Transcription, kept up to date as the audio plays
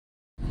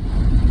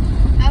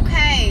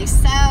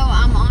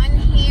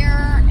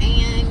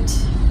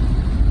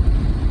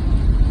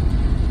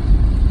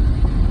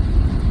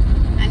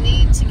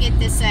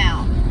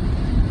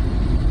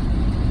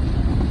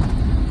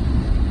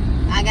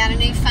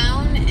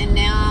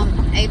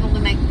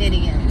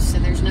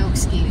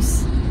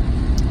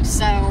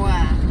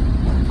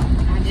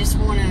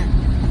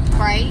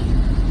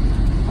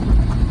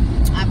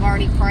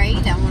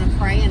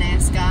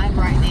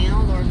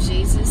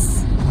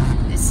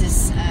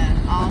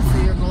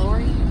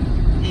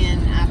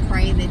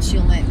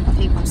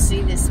will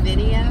see this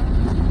video.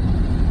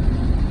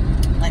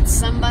 Let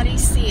somebody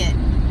see it.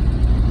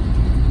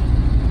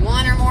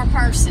 One or more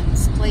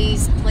persons,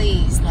 please,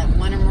 please, let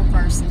one or more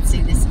persons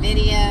see this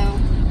video.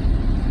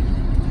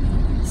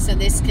 So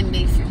this can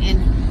be,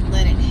 and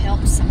let it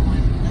help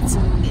someone. Let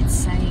someone get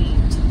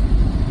saved.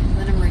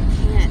 Let them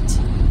repent.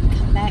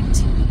 Come back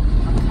to you,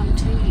 or come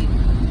to you.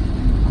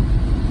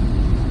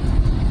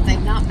 If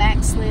they've not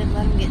backslid,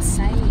 let them get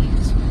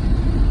saved.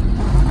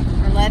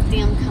 Or let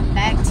them come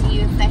back to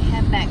you if they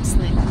have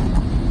backslid.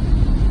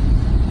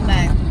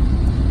 But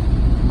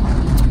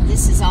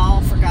this is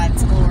all for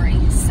God's glory.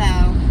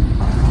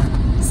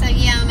 So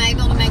yeah, I'm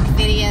able to make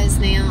videos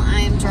now.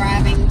 I am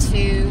driving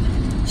to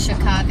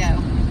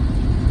Chicago.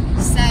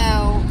 So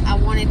I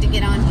wanted to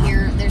get on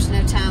here. There's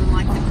no time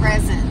like the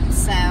present.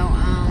 So,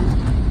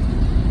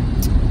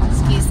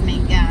 excuse me,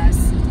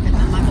 guys. Put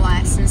on my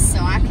glasses so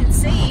I can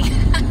see.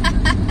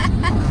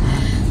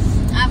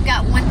 I've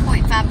got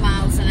 1.5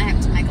 miles and I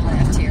have to make a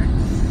left here.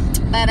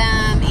 But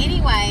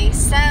anyway,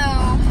 so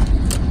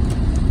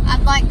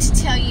I'd like to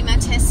tell you my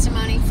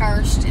testimony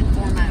first and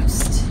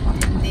foremost,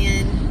 and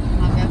then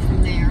I'll go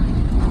from there.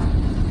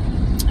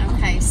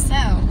 Okay, so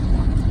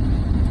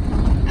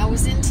I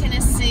was in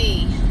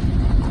Tennessee.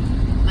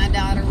 My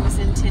daughter was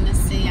in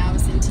Tennessee. I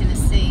was in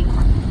Tennessee.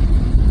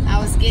 I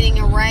was getting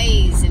a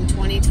raise in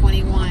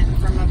 2021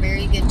 from a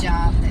very good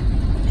job that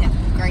had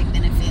great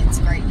benefits,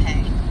 great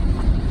pay.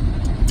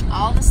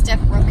 All the stuff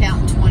broke out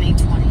in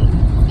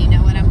 2020. You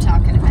know what I'm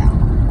talking about.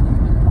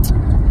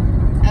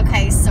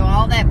 Okay, so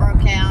all that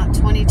broke out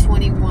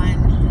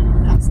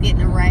 2021. I was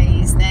getting a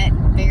raise that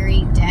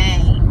very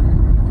day.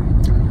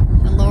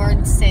 The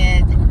Lord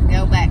said,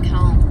 go back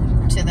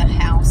home to the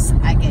house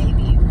I gave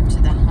you,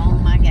 to the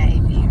home I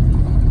gave you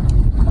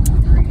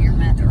through your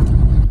mother.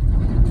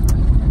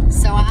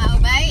 So I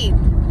obeyed.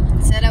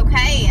 Said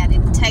okay. I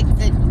didn't take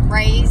the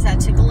raise. I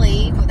took a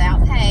leave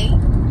without pay.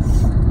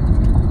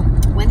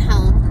 Went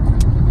home.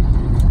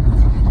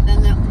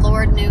 Then the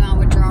Lord knew I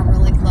would draw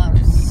really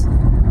close.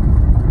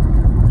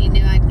 He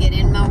knew I'd get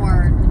in my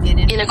word. Get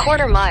in a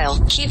quarter mile,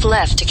 keep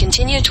left to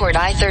continue toward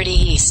I-30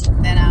 East.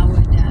 That I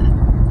would,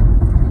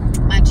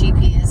 my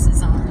GPS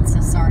is on,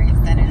 so sorry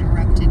if that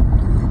interrupted.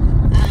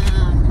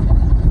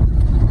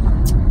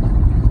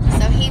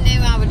 So he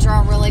knew I would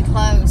draw really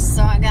close.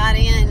 So I got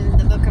in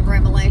the book of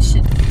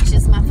Revelation, which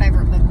is my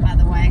favorite book, by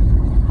the way.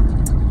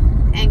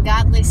 And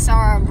godly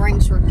sorrow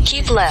brings repentance.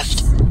 Keep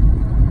left.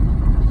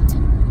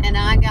 And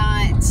I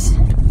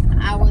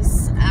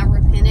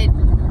repented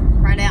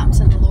right out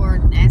to the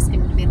Lord and asked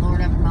Him to be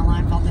Lord over my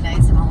life all the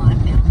days of my life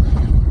now.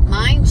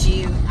 Mind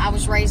you, I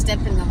was raised up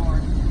in the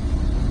Lord.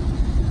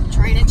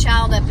 Train a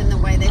child up in the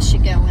way they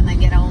should go. When they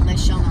get old, they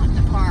shall not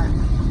depart.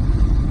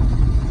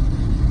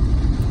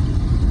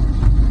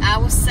 I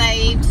was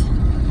saved.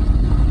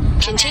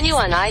 Continue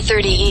on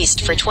I-30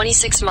 East for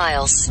 26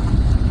 miles.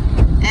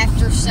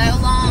 After so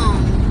long,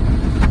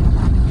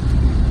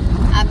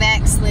 I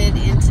backslid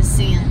into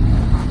sin.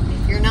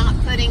 If you're not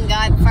putting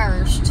God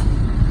first,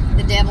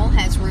 the devil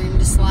has room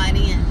to slide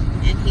in,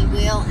 and he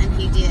will, and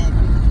he did.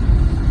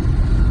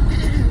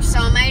 So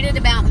I made it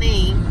about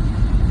me.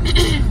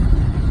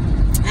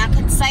 I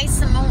could say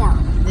some more.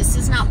 This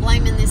is not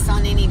blaming this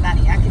on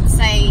anybody. I could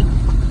say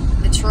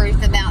the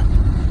truth about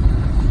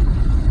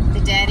the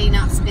daddy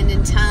not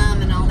spending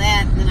time and all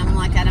that, and then I'm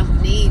like, I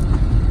don't need,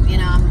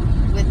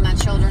 I'm with my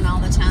children all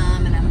the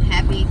time, and I'm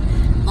happy.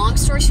 Long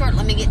story short,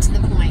 let me get to the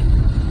point.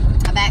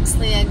 I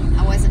backslid.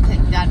 I wasn't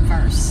putting God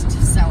first.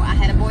 So I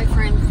had a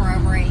boyfriend for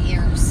over 8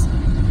 years.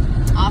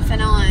 Off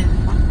and on.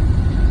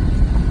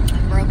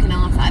 I've broken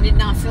off. I did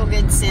not feel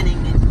good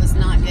sinning. It was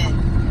not good.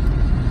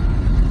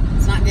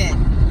 It's not good.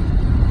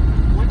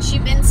 Once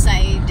you've been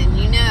saved and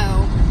you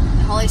know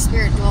the Holy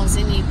Spirit dwells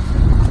in you,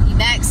 you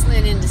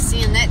backslid into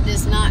sin, that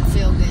does not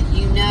feel good.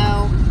 You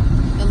know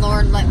the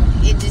Lord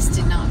it just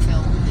did not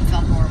feel, it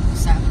felt horrible.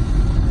 So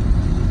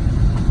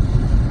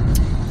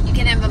you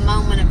can have a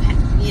moment of,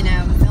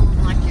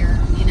 feeling like you're,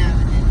 and then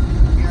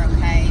you're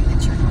okay,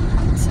 but you're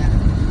not.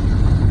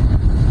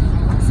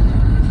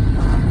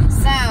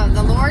 So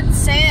the Lord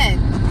said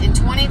in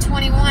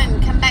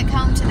 2021, come back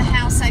home to the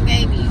house I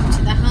gave you,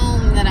 to the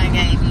home that I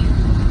gave you.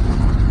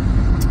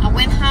 I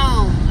went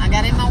home. I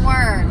got in my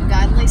word.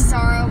 Godly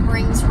sorrow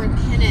brings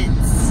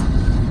repentance.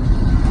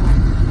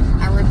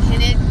 I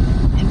repented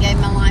and gave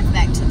my life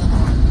back to the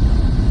Lord.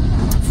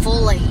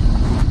 Fully.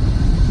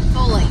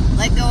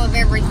 Let go of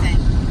everything.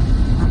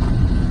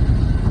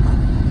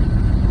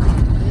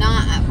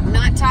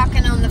 Not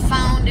talking on the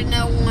phone to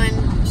no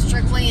one.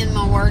 Strictly in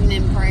my word and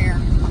in prayer.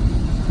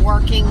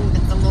 Working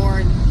with the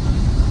Lord.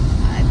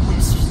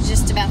 It's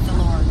just about the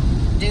Lord.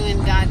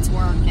 Doing God's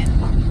work.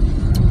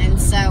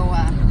 And so,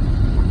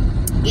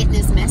 getting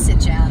His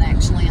message out,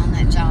 actually, on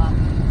that job.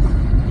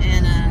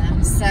 And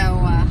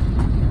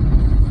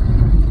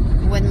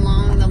wasn't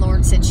long, the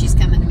Lord said she's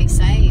coming to be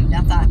saved.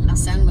 I thought my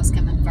son was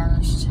coming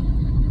first.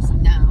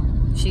 No,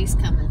 she's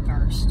coming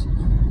first.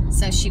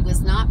 So she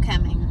was not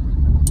coming.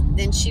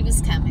 Then she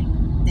was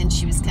coming. Then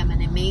she was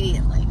coming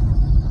immediately.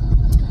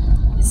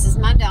 This is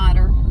my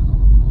daughter.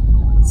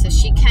 So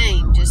she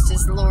came just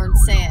as the Lord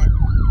said.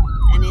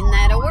 And in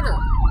that order,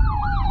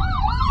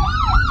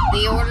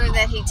 the order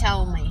that he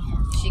told me,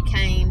 she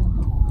came.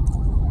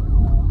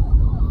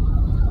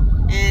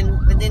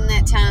 And within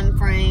that time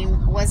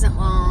frame, wasn't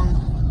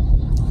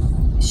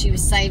long, she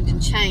was saved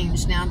and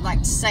changed. Now, I'd like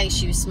to say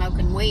she was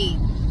smoking weed.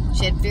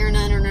 She had fear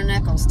none on her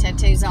knuckles,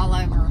 tattoos all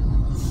over.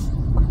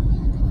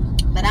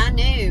 But I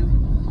knew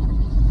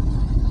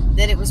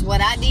that it was what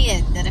I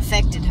did that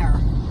affected her.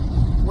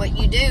 What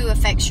you do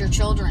affects your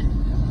children.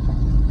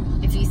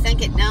 If you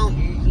think it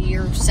don't,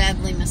 you're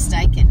sadly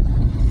mistaken.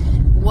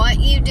 What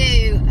you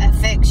do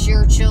affects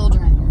your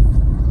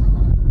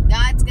children.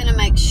 God's going to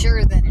make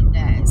sure that it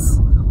does,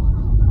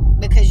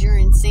 because you're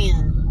in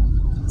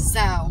sin.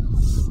 So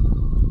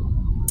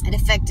it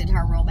affected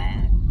her real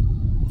bad.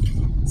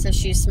 So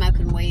she was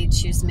smoking weed.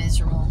 She was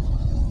miserable.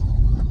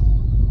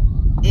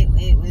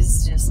 It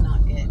was just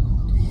not good.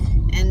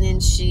 And then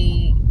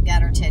she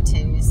got her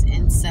tattoos.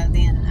 And so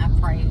then I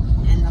prayed,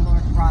 and the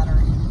Lord brought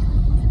her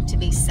to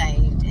be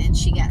saved. And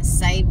she got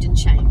saved and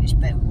changed.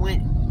 But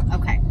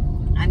okay,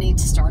 I need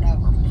to start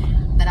over.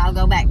 But I'll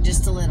go back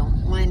just a little.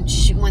 When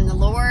the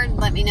Lord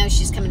let me know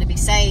she's coming to be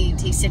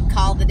saved, he said,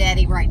 call the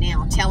daddy right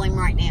now. Tell him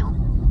right now.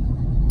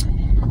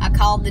 I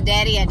called the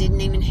daddy. I didn't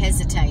even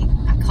hesitate.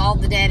 I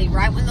called the daddy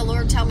right when the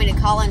Lord told me to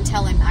call and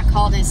tell him. I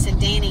called and said,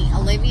 Danny,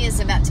 Olivia's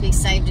about to be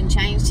saved and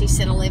changed. He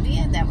said,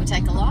 Olivia, that would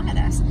take a lot.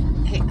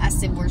 I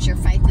said, where's your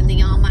faith in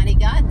the Almighty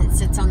God that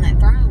sits on that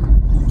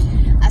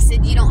throne? I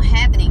said, you don't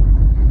have any,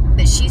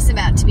 but she's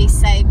about to be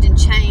saved and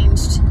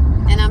changed,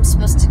 and I'm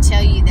supposed to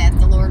tell you that.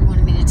 The Lord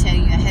wanted me to tell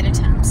you ahead of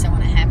time, so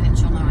when it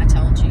happens, you'll know I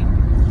told you.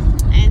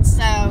 And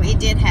so it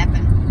did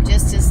happen,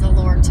 just as the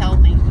Lord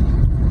told me.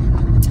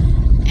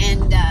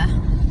 And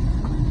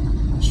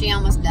she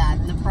almost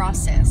died in the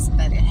process,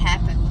 but it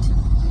happened.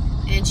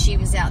 And she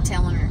was out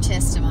telling her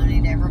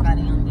testimony to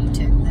everybody on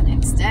YouTube the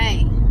next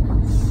day.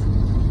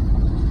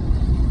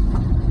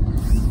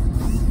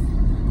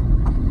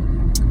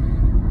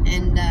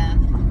 And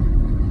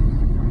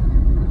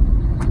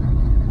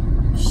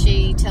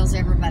she tells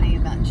everybody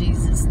about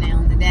Jesus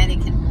now. The daddy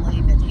couldn't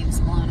believe it. He was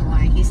blown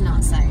away. He's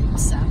not saved,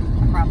 so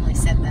I probably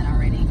said that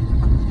already.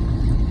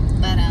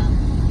 But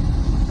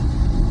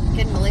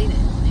couldn't believe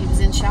it. He was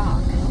in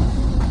shock.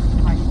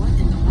 Like, what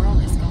in the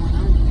world is going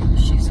on here?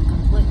 She's a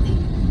completely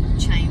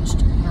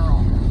changed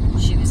girl.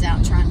 She was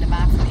out trying to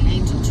buy for the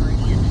angel tree,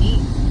 and he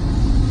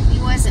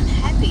wasn't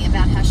happy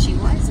about how she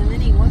was, and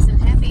then he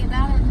wasn't happy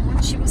about her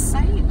when she was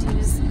saved.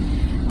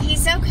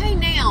 He's okay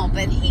now,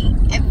 but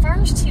at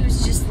first he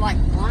was just like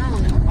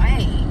blown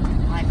away.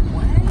 Like,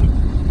 what?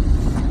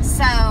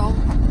 So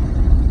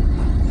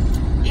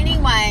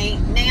anyway,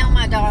 now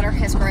my daughter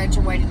has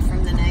graduated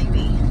from the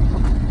Navy.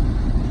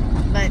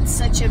 But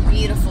such a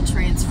beautiful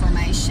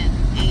transformation,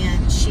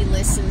 and she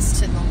listens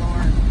to the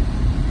Lord.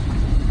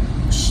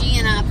 She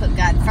and I put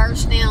God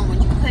first now.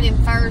 When you put him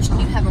first,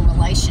 you have a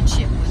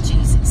relationship with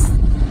Jesus.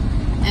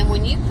 And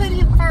when you put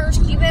him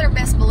first, you better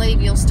best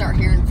believe you'll start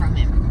hearing from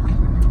him.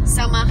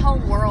 So my whole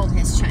world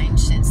has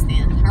changed since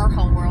then, her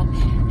whole world.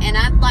 And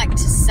I'd like to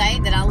say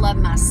that I love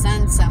my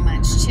son so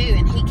much too,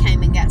 and he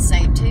came and got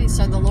saved too.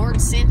 So the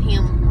Lord sent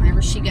him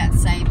whenever she got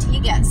saved, he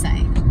got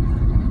saved.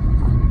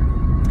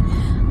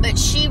 But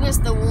she was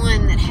the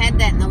one that had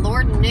that, and the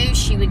Lord knew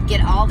she would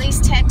get all these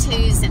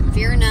tattoos and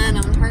fear none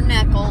on her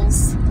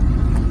knuckles.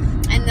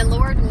 And the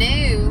Lord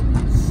knew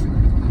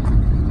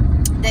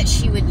that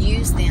she would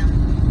use them.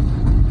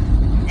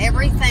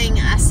 Everything,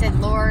 I said,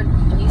 Lord,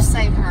 when you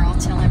save her, I'll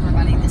tell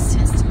everybody this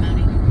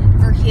testimony.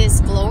 For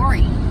his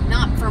glory,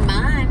 not for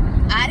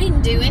mine. I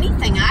didn't do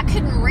anything. I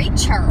couldn't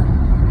reach her.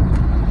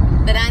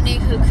 But I knew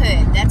who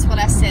could. That's what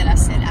I said. I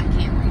said, I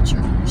can't reach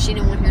her. She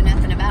didn't want to hear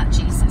nothing about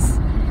Jesus.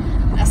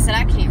 I said,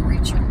 I can't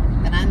reach her,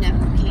 but I know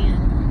who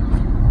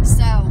can.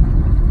 So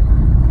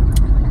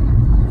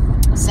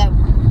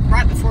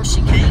right before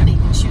she came,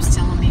 even she was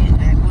telling me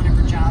at one of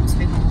her jobs,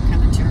 people were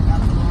coming to her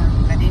about the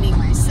Lord. But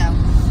anyway,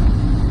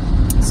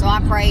 so I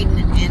prayed,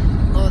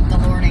 and the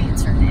Lord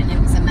answered, and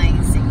it was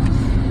amazing.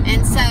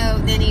 And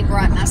so then he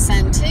brought my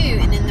son too,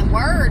 and in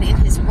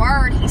his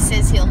word, he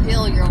says he'll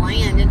heal your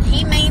land, and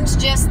he means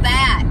just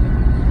that.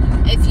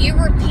 If you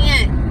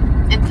repent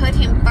and put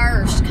him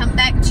first, come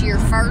back to your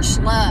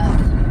first love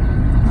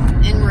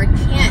and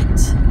repent,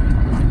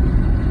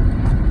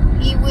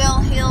 he will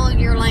heal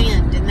your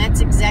land, and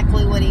that's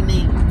exactly what he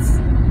means.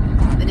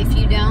 But if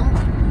you don't,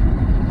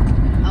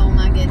 oh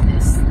my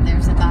goodness,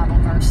 there's a Bible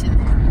verse in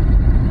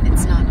there.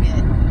 It's not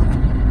good.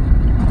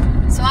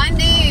 So I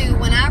knew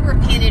when I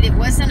repented, it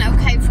wasn't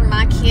okay for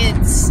my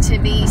kids to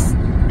be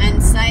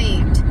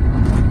unsaved.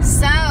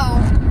 So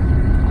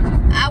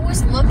I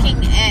was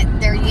looking at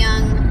their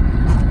young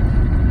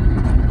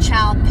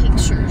child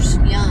pictures,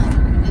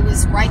 young. It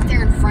was right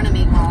there in front of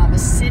me while I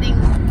was sitting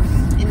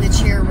in the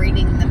chair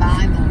reading the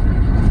Bible,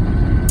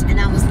 and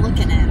I was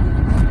looking at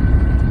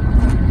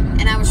them,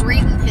 and I was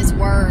reading his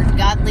word.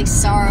 Godly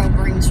sorrow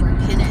brings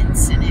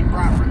repentance, and it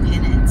brought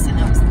repentance. And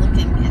I was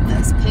looking at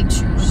those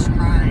pictures,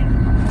 crying,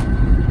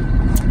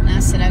 and I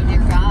said, oh dear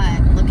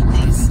God, look at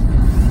these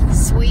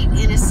sweet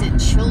innocent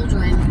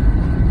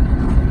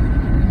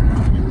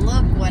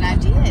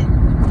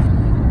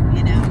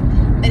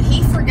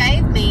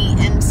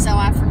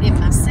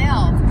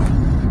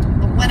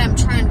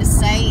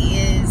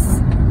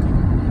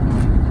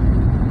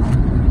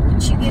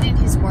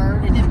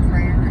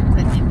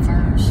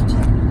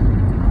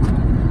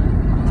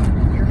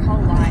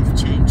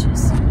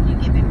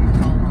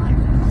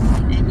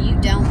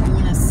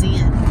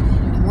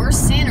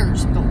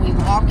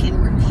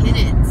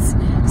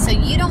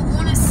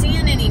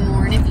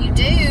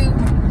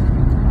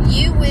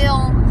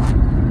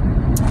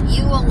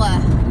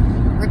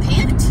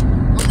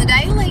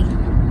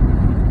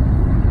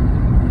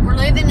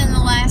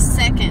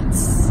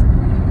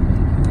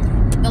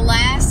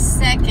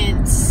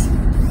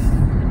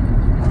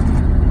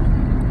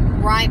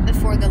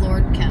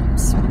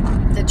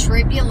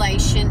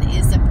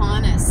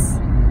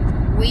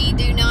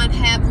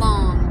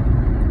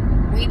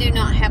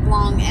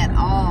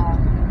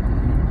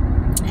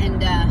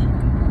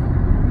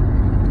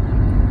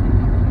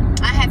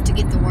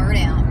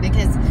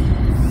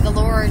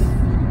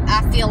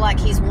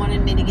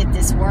to get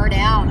this word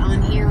out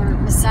on here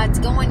besides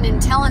going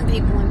and telling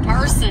people in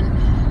person.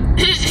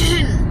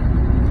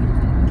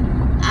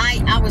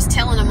 I was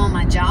telling them on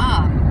my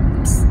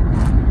jobs,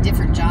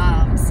 different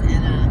jobs,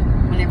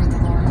 and whenever the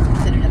Lord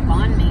put it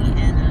upon me,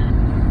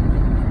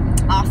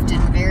 and often,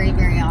 very,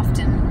 very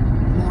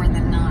often, more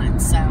than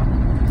not. So,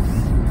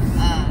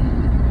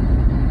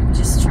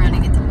 just trying to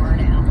get the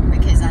word out,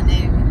 because I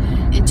knew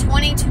in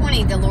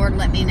 2020 the Lord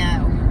let me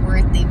know we're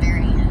at the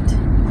very end.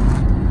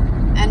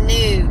 I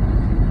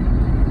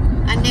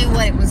knew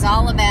what it was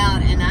all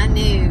about, and I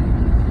knew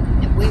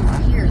that we were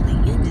here.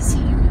 The end is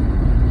here.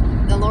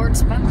 The Lord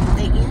spoke.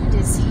 The end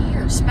is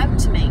here. Spoke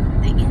to me.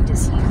 The end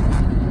is here.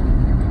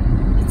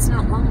 It's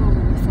not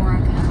long before I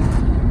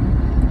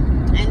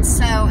come. And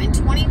so in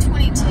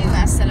 2022,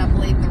 I said I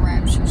believe the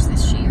rapture's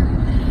this year.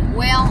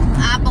 Well,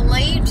 I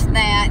believed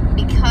that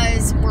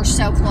because we're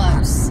so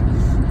close.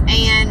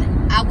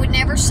 And I would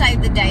never say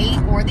the date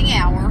or the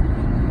hour,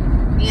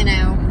 you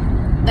know.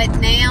 But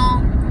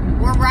now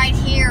we're right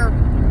here.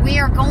 We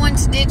are going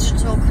to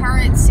digital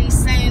currency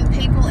soon.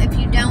 People, if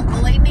you don't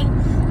believe me,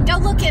 go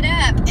look it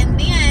up. And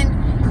then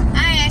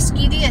I ask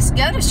you this.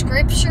 Go to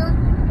Scripture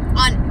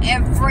on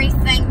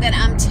everything that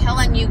I'm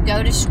telling you.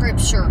 Go to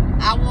Scripture.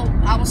 I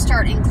will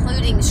start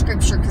including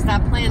Scripture, because I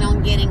plan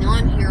on getting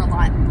on here a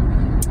lot.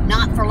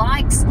 Not for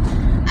likes.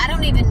 I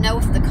don't even know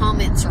if the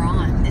comments are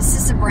on. This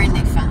is a brand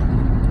new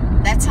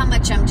phone. That's how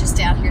much I'm just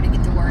out here to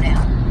get the word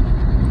out.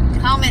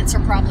 Comments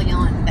are probably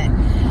on, but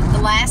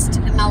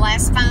my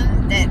last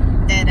phone that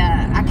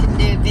I can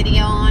do a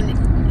video on,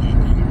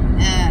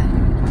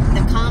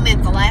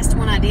 the last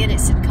one I did, it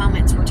said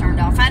comments were turned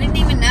off. I didn't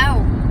even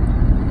know,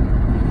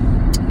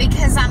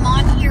 because I'm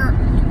on here.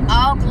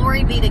 All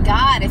glory be to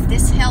God if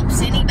this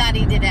helps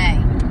anybody today.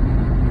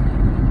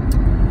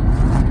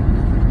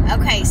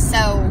 Okay,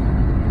 so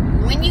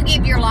when you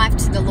give your life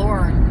to the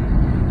Lord,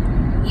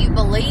 you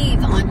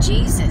believe on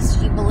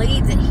Jesus. You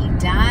believe that He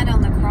died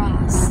on the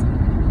cross.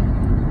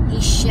 He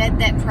shed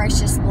that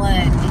precious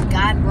blood, and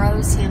God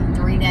rose Him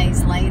 3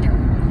 days later.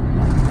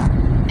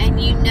 And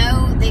you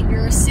know that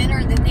you're a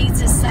sinner that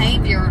needs a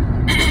Savior.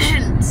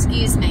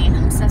 Excuse me,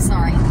 I'm so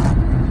sorry.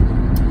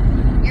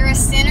 You're a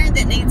sinner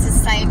that needs a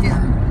Savior.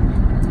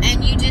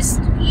 And you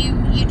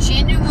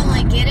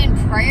genuinely get in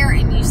prayer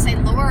and you say,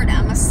 Lord,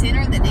 I'm a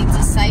sinner that needs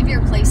a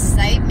Savior. Please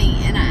save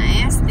me. And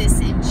I ask this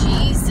in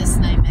Jesus'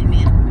 name,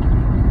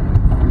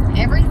 amen.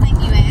 Everything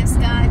you ask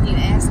God, you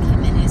ask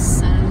Him in His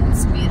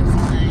Son's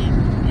beautiful name.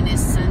 In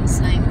His Son's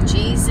name,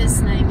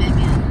 Jesus' name,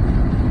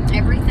 amen.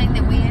 Everything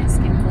that we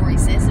ask Him for, He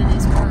says in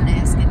His Word,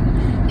 ask in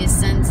His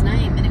Son's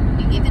name, and it will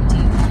be given to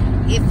you.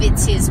 If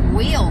it's His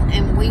will,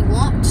 and we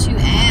want to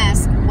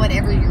ask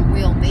whatever your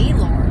will be,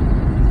 Lord.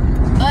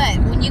 But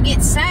when you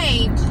get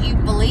saved, you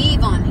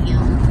believe on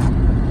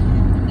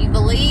Him. You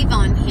believe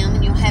on Him,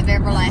 and you'll have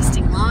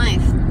everlasting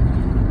life.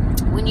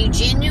 When you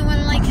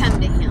genuinely come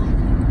to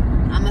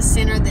Him, I'm a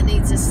sinner that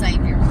needs a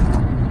Savior.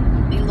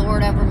 Be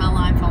Lord over my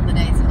life all the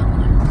days of my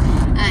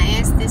life. I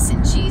ask this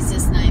in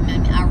Jesus' name.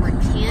 I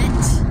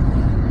repent.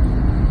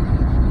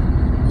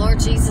 Lord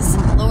Jesus,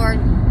 Lord,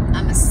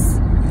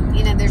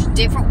 there's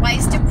different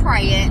ways to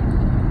pray it,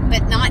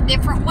 but not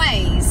different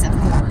ways, of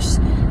course.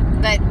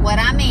 But what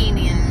I mean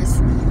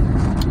is,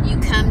 you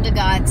come to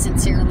God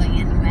sincerely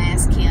and you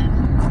ask Him,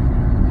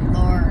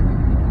 Lord,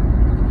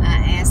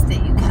 I ask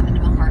that you come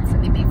into my heart,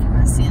 forgive me for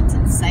my sins,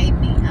 and save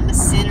me. I'm a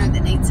sinner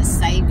that needs a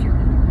Savior.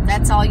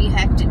 That's all you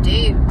have to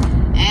do.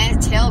 And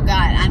tell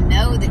God, I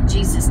know that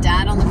Jesus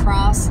died on the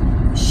cross,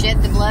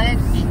 shed the blood,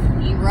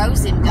 and you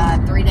rose Him,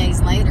 God, 3 days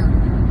later.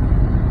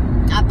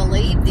 I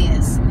believe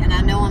this, and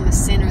I know I'm a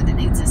sinner that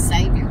needs a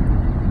Savior.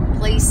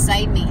 Please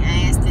save me.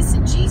 I ask this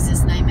in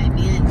Jesus' name,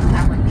 amen.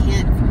 I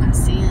repent for my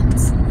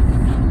sins.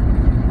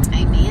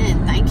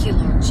 Amen. Thank you,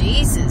 Lord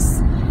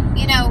Jesus.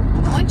 You know,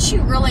 once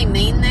you really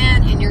mean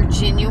that and you're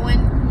genuine,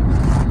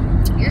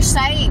 you're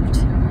saved.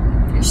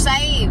 You're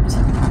saved.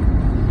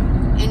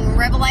 In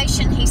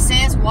Revelation, He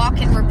says,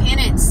 walk in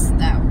repentance,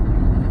 though.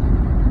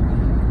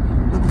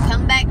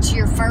 Come back to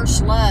your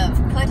first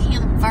love. Put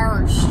Him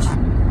first.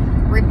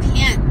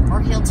 Repent, or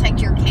He'll take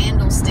your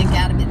candlestick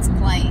out of its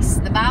place.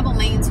 The Bible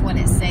means what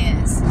it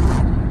says.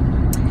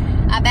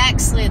 I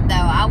backslid, though.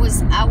 I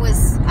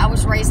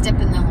was raised up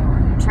in the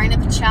Lord. Train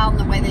up a child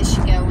in the way they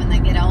should go. When they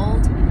get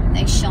old,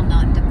 they shall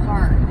not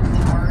depart.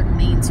 The Word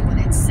means what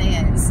it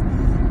says.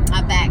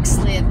 I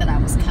backslid, but I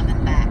was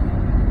coming back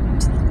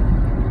to the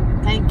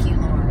Lord. Thank you,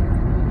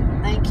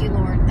 Lord. Thank you,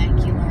 Lord.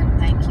 Thank you, Lord.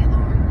 Thank you,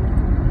 Lord.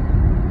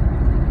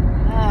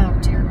 Oh,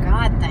 dear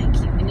God, thank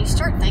you. When you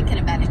start thinking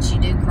about it, you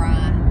do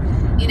cry.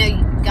 You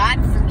know,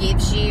 God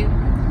forgives you,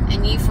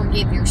 and you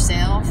forgive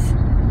yourself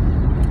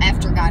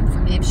after God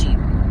forgives you.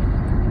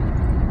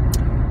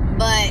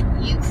 But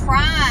you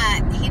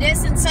cry. He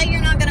doesn't say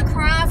you're not going to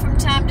cry from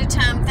time to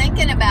time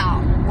thinking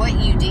about what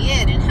you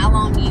did and how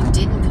long you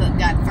didn't put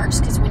God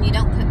first. Because when you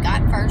don't put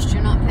God first,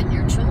 you're not putting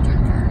your children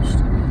first.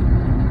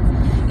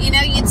 You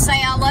know, you'd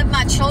say, I love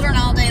my children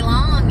all day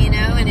long, you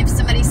know, and if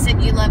somebody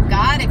said you love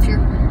God,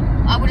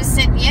 I would have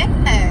said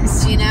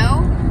yes, you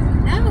know.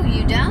 No,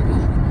 you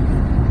don't.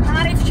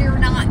 if you're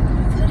not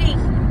putting,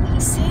 he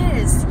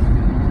says,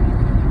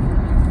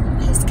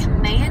 his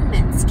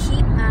commandments,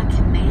 keep my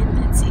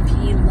commandments. If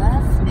you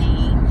love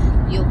me,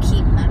 you'll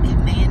keep my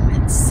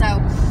commandments. So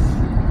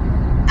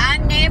I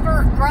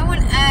never,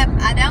 growing up,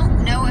 I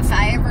don't know if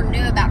I ever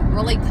knew about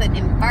really putting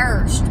him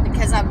first,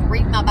 because I would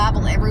read my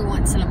Bible every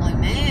once in a blue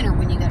moon or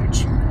when you go to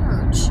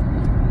church.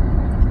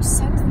 I'm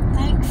so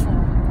thankful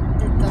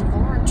that the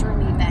Lord drew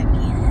me back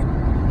in.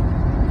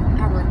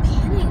 I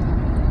repented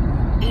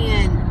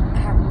and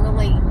I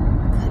really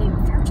put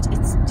him first.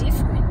 It's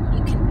different.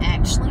 You can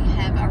actually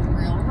have a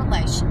real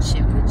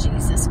relationship with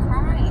Jesus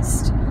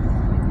Christ.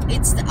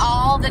 It's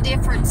all the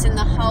difference in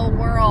the whole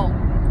world.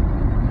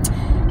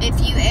 If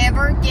you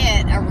ever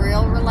get a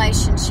real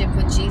relationship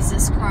with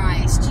Jesus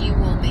Christ, you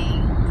will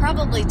be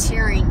probably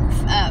tearing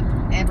up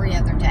every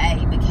other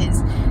day,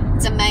 because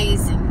it's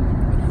amazing.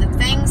 The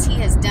things he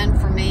has done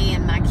for me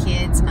and my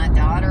kids, my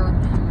daughter,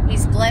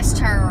 he's blessed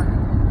her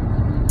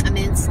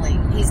immensely.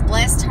 He's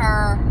blessed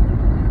her,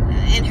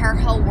 and her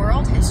whole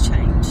world has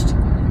changed.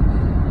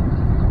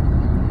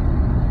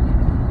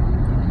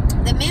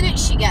 The minute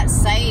she got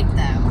saved,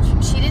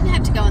 though, she didn't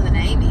have to go in the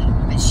Navy,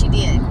 but she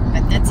did.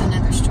 But that's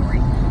another story.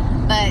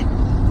 But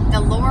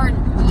the Lord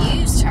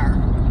used her,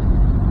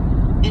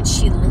 and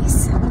she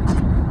listened.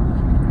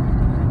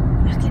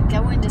 I could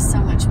go into so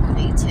much more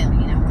detail.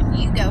 You know, when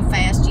you go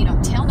fast, you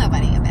don't tell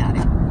nobody about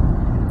it.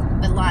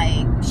 But,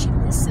 like, she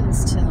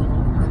listens to the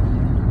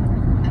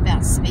Lord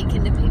about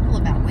speaking to people,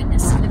 about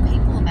witnessing to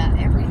people, about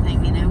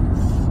everything, you know.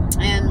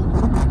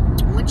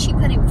 And once you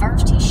put him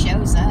first, he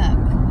shows up.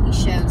 He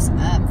shows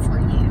up for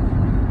you.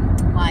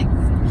 Like,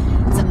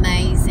 it's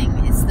amazing.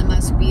 It's the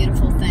most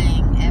beautiful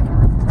thing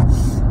ever.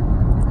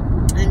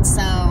 And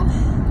so,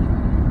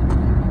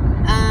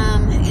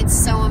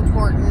 it's so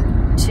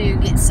important to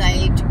get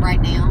saved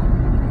right now.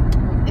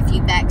 If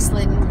you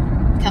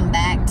backslidden, come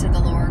back to the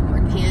Lord,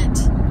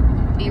 repent,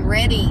 be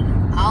ready.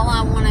 All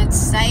I want to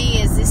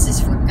say is this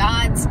is for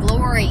God's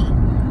glory.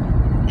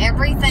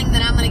 Everything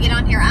that I'm going to get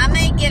on here, I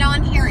may get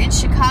on here in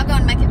Chicago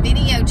and make a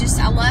video.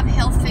 I love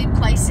health food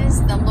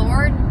places. The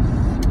Lord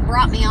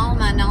brought me all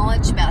my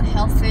knowledge about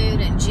health food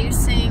and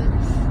juicing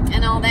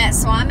and all that.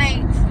 So I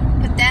may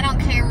put that on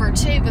camera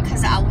too,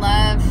 because I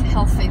love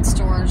health food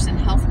stores and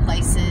health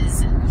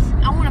places,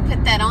 and I want to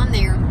put that on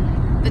there.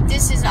 But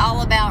this is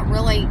all about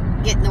really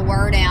getting the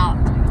word out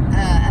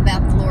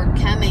about the Lord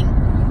coming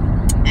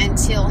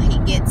until he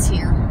gets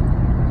here,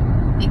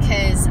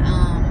 because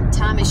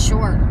time is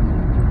short.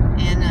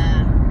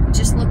 And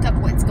just look up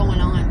what's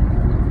going on.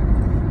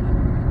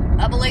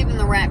 I believe in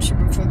the rapture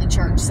before the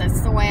church.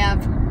 That's the way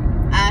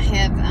I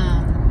have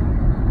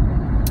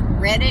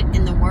read it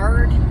in the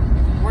Word.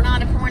 We're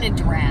not appointed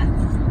to wrath.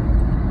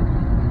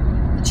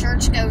 The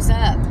church goes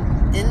up,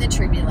 then the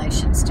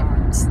tribulation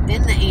starts,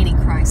 then the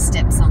Antichrist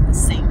steps on the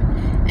scene.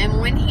 And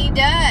when he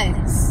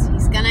does,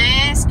 he's going to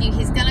ask you,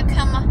 he's going to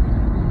come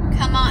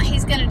on,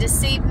 he's going to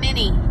deceive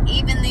many,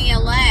 even the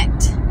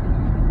elect.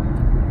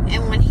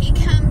 And when he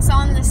comes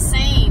on the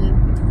scene,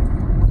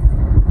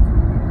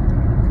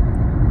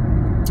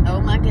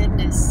 oh my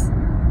goodness.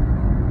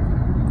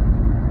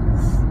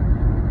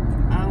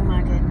 Oh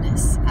my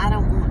goodness. I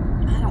don't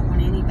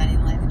want anybody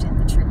left in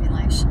the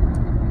tribulation.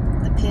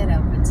 The pit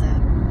opens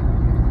up.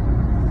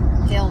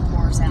 Hell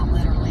pours out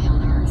literally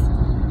on earth.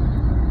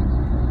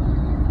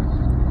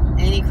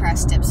 The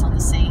Antichrist steps on the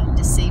scene,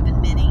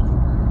 deceiving many.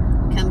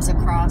 Comes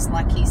across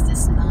like he's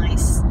this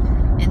nice,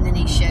 and then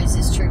he shows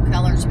his true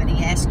colors, but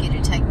he asks you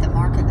to take the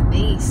mark of the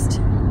beast.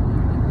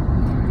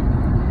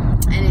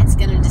 And it's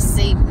going to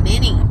deceive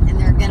many, and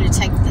they're going to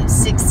take the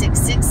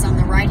 666 on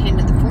the right hand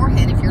of the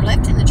forehead. If you're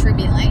left in the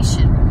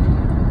tribulation,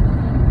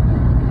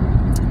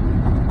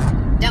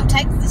 don't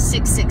take the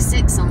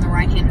 666 on the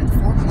right hand of the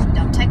forehead.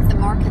 Don't take the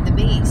mark of the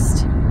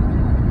beast.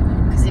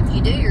 Because if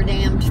you do, you're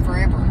damned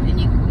forever, and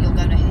you'll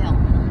go to hell.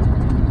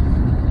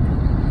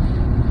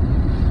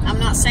 I'm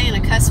not saying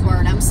a cuss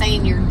word. I'm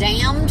saying you're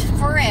damned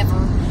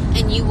forever,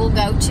 and you will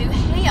go to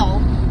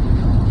hell,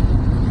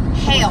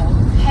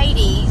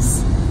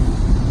 Hades,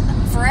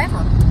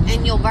 forever,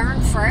 and you'll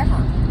burn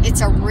forever.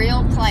 It's a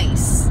real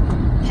place.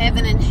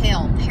 Heaven and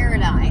hell,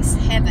 paradise,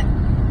 heaven.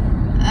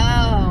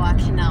 Oh, I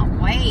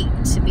cannot wait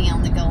to be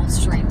on the gold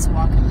streets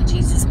walking with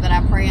Jesus, but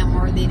I pray I'm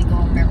worthy to go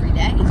up every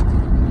day.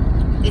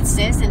 It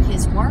says in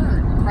his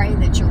word, pray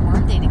that you're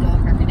worthy to go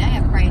up every day.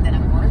 I pray that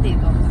I'm worthy to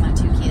go up with my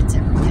 2 kids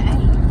every day.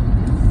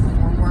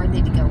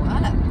 Worthy to go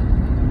up.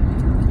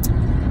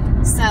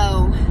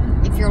 So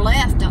if you're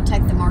left, don't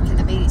take the mark of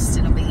the beast.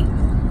 It'll be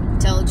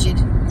told you.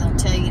 They'll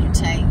tell you to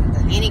take.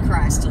 The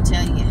Antichrist will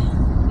tell you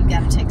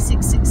got to take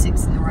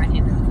 666 in the right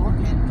hand of the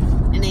forehead.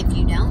 And if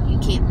you don't, you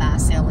can't buy,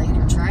 sell, eat,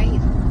 or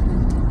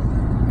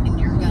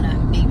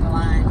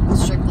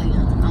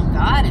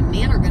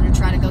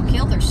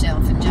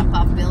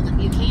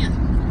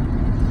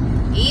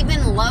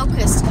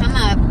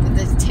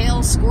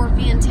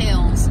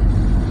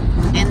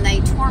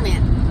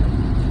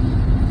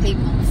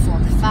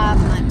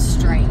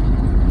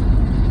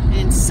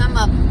some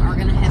of them are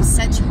going to have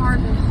such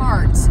hardened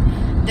hearts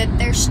that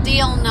they're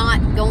still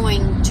not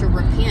going to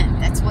repent.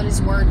 That's what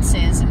his word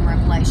says in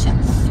Revelation.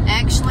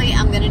 Actually,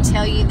 I'm going to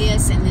tell you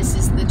this, and this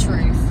is the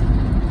truth.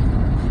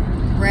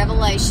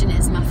 Revelation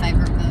is my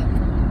favorite book.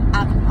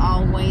 I've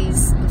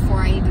always, before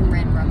I even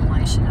read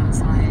Revelation, I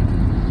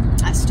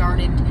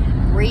started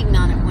reading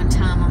on it one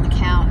time on the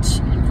couch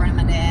in front of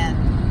my dad.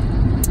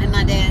 And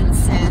my dad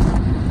said,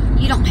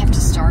 you don't have to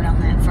start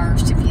on that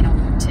first if you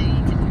don't want to.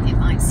 It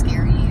might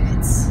scare you.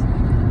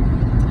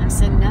 I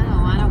said, no,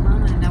 I don't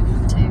mind. I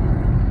want to.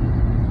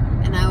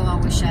 And I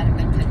wish I'd have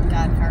been putting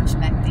God first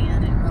back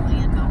then and really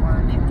in my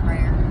word and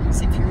prayer.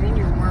 Because if you're in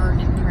your word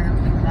and prayer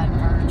putting God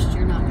first,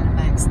 you're not going to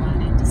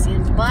backslide into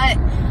sin. But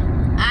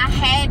I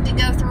had to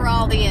go through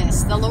all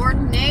this. The Lord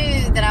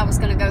knew that I was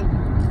going to go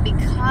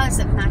because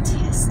of my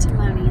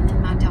testimony and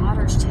then my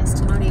daughter's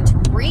testimony to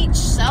reach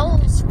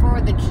souls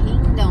for the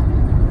kingdom.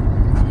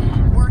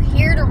 We're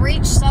here to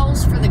reach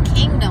souls for the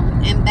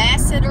kingdom.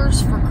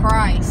 Ambassadors for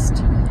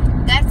Christ.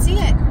 That's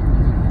it.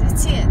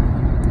 That's it.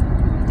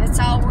 That's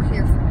all we're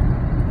here for.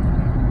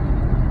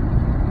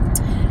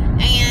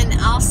 And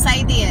I'll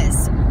say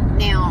this.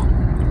 Now,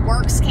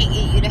 works can't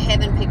get you to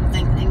heaven. People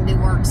think they can do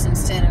works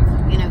instead of,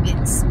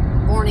 getting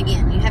born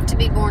again. You have to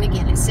be born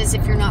again. It says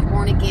if you're not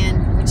born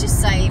again, which is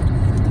saved,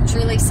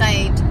 truly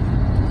saved,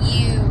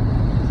 you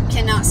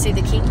cannot see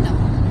the kingdom.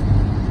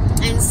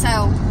 And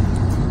so,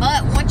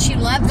 but once you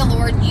love the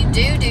Lord, you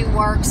do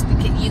works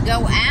because you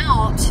go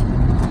out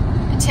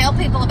and tell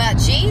people about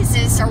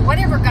Jesus or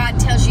whatever God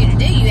tells you to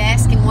do. You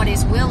ask Him what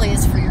His will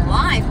is for your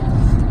life,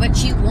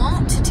 but you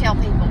want to tell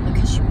people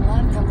because you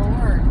love the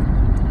Lord.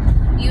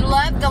 You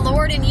love the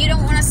Lord and you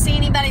don't want to see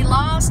anybody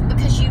lost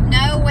because you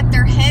know what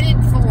they're headed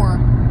for.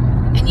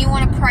 And you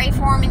want to pray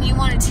for them and you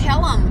want to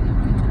tell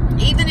them,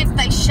 even if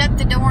they shut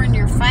the door in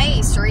your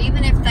face or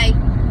even if they,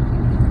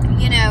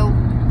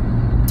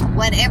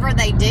 whatever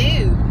they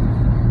do.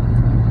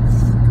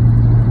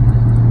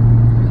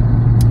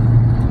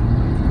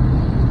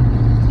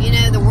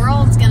 The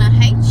world's going to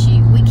hate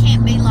you. We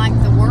can't be like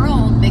the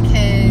world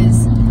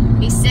because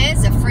He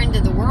says a friend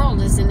of the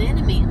world is an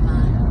enemy of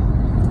mine.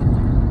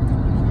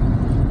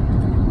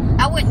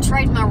 I wouldn't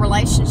trade my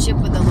relationship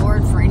with the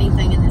Lord for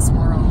anything in this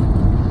world.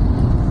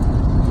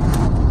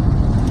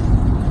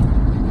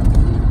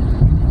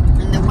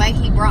 And the way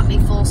He brought me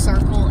full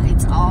circle,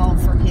 it's all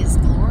for His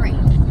glory.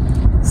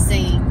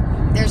 See,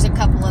 there's a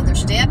couple other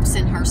steps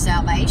in her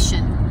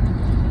salvation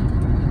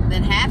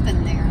that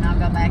happened there, and I'll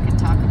go back and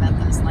talk about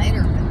those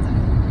later, but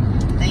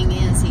the thing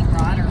is, He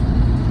brought her,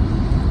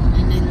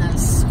 and in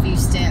those few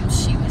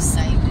steps, she was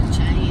saved and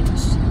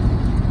changed.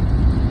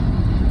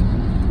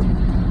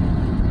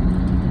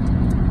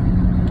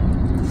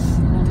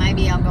 Well,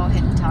 maybe I'll go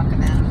ahead and talk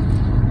about them.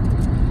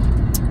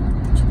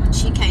 When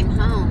she came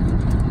home,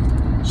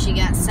 she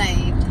got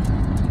saved.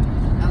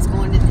 I was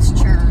going to this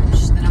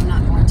church that I'm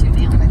not going to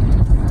now, but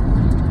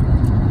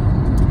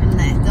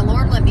and the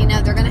Lord let me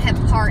know they're going to have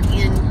part of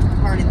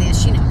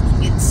this,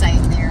 getting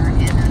saved there.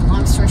 And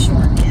long story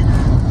short,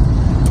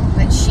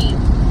 but she,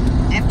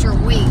 after a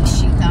week,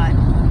 she thought,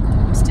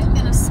 I'm still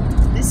gonna.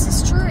 This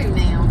is true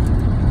now.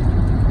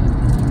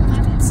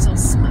 I can still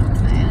smoke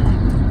that.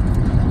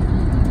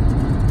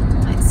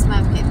 I'd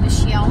smoke it, but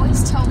she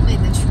always told me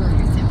the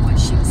truth and what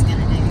she was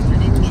gonna do. I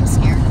didn't get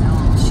scared at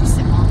all. She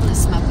said, "Well, I'm gonna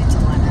smoke it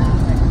till I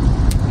die."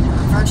 But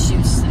at first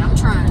she said, "I'm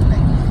trying." But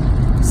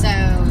so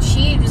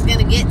she was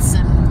gonna get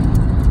some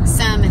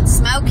and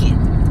smoke it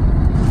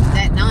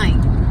that night,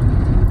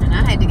 and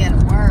I had to go to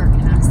work,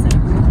 and I said,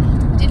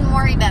 didn't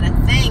worry about a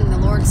thing. The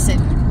Lord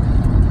said,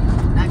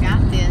 I got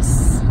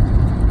this,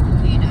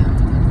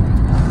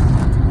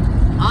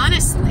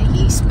 honestly,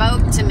 He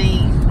spoke to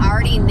me. I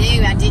already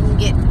knew I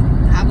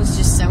was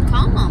just so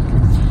calm,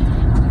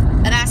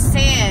 but I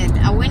said,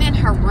 I went in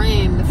her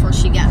room before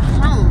she got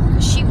home,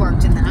 because she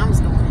worked and then I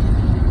was going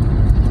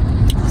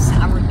in, so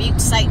I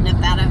rebuked Satan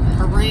up out of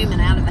her room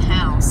and out of the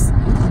house.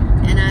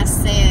 And I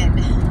said,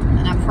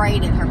 and I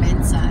prayed at her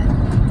bedside.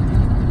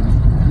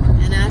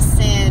 And I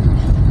said,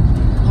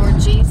 Lord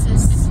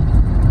Jesus,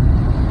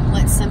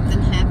 let something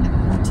happen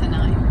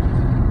tonight.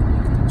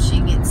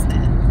 She gets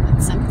that.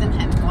 Let something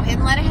happen. Go ahead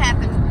and let it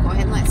happen. Go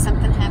ahead and let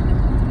something happen.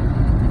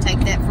 Take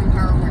that from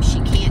her where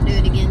she can't do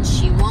it again.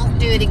 She won't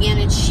do it again,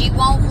 and she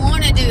won't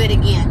want to do it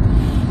again.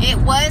 It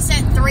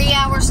wasn't 3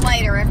 hours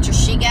later after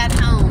she got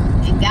home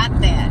and got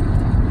that.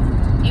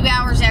 A few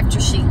hours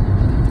after she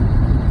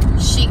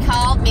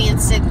called me and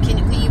said,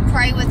 will you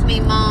pray with me,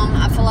 Mom?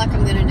 I feel like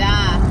I'm going to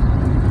die.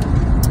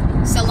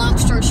 So long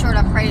story short,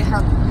 I prayed.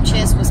 Her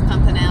chest was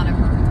pumping out of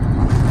her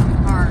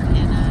heart,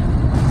 and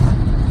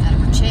out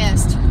of her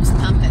chest was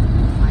pumping,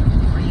 like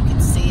where you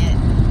could see it.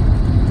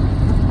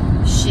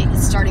 She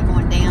started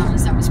going down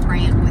as I was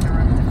praying with her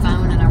over the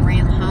phone, and I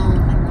ran home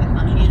and put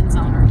my hands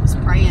on her and was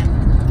praying,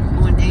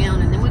 going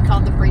down. And then we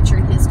called the preacher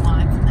and his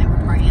wife, and they were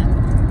praying.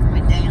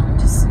 Went down,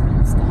 just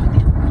was going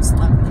down real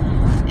slow.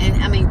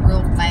 And I mean,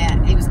 real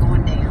fat. He was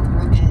going down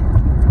real good.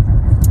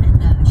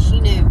 And she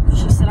knew.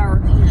 She said, I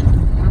repent, and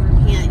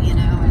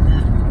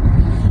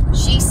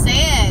she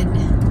said,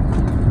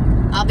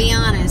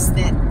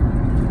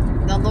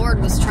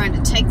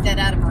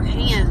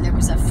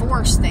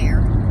 force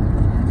there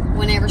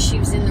whenever she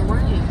was in the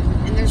room.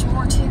 And there's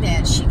more to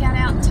that. She got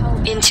out and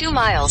told In 2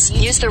 miles,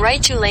 use the right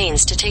 2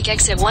 lanes to take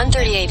exit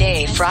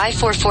 138A for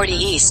I-440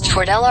 East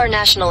toward LR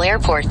National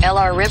Airport,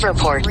 LR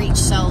Riverport. reach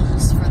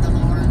souls for the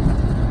Lord.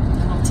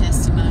 The whole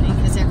testimony,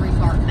 because every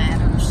part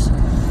matters.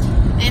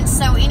 And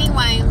so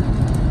anyway,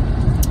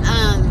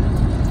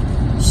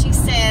 she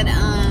said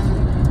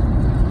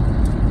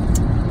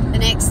the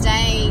next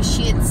day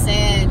she had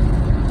said,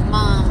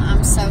 Mom,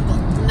 I'm so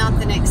not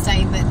the next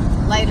day, but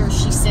later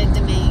she said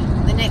to me,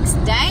 the next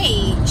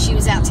day she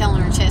was out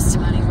telling her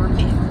testimony,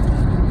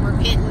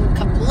 repenting,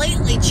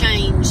 completely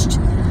changed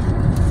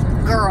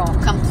girl,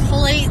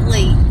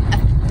 completely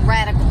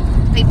radical.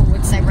 People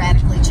would say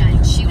radically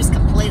changed. She was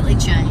completely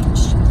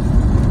changed.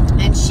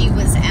 And she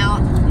was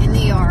out in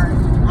the yard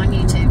on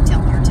YouTube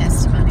telling her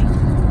testimony.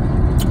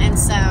 And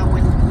so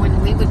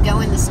when we would go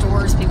in the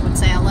stores, people would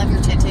say, I love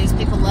your tattoos.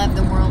 People love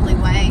the worldly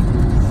way.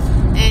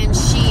 And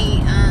she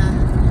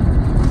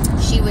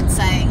would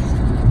say,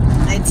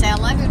 they'd say, I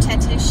love your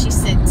tattoos. She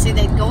said, see,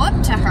 they'd go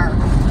up to her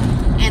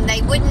and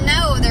they wouldn't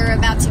know they're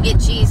about to get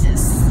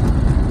Jesus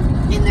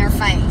in their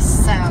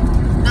face. So,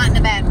 not in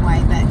a bad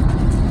way, but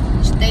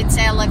they'd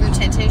say, I love your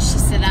tattoos. She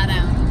said, I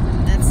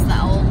don't. That's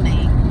the old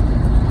me.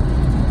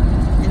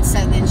 And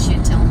so then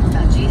she'd tell them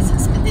about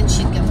Jesus, but then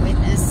she'd go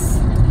witness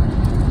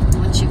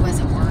when she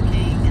wasn't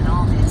working and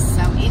all this.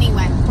 So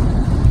anyway,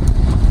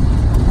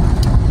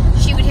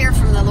 she would hear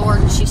from the Lord,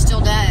 and she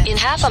still does. In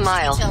half a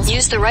mile,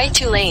 use the right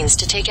 2 lanes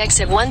to take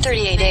exit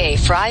 138A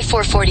for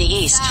I-440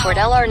 East toward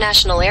LR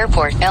National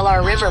Airport,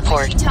 LR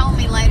Riverport. She told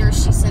me later,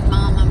 she said,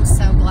 Mom, I'm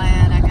so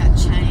glad I got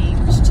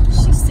changed.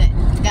 She said,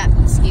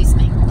 excuse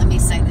me, let me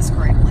say this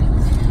correctly.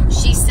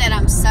 She said,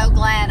 I'm so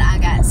glad I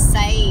got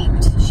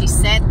saved. She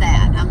said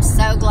that. I'm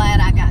so glad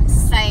I got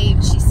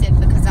saved, she said,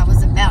 because I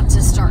was about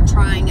to start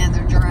trying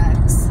other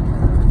drugs.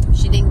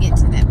 She didn't get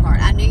to that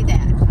part. I knew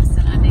that. I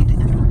said, I knew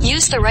that.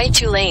 Use the right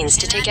 2 lanes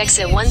to take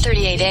exit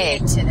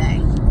 138A. Today.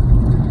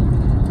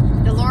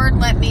 The Lord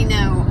let me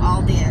know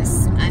all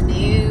this. I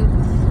knew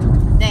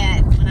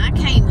that when I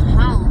came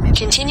home,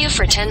 Continue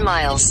for 10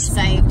 miles.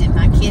 Saved and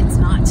my kids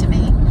not to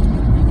me.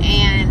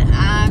 And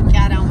I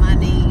got on my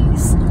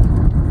knees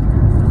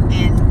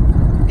and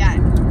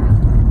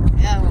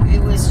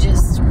it was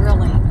just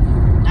really,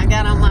 I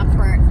got on my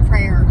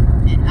prayer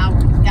and I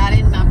got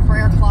in my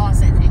prayer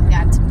closet and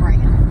got to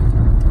praying.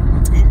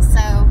 And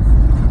so,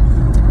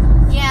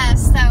 yeah,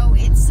 so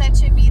it's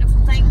such a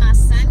beautiful thing. My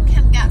son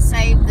got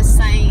saved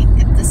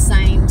at the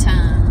same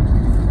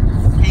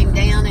time. Came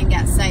down and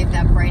got saved.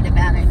 I prayed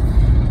about it.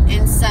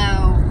 And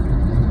so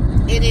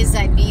it is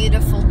a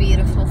beautiful,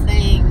 beautiful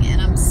thing,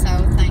 and I'm so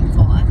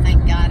thankful. I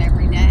thank God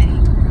every day.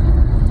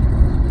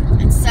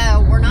 And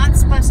so we're not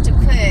supposed to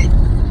put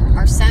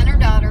our son or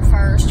daughter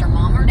first, or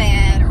mom or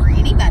dad, or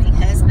anybody,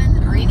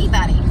 husband or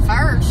anybody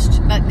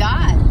first, but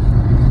God.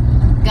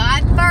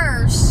 God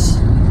first.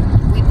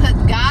 We put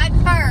God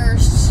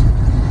first.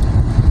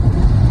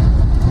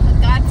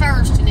 Put God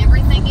first in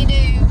everything you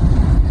do.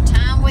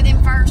 Time with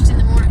Him first in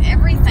the morning.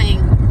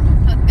 Everything.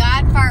 Put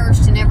God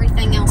first, and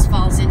everything else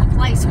falls into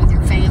place with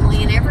your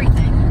family and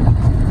everything.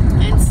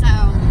 And so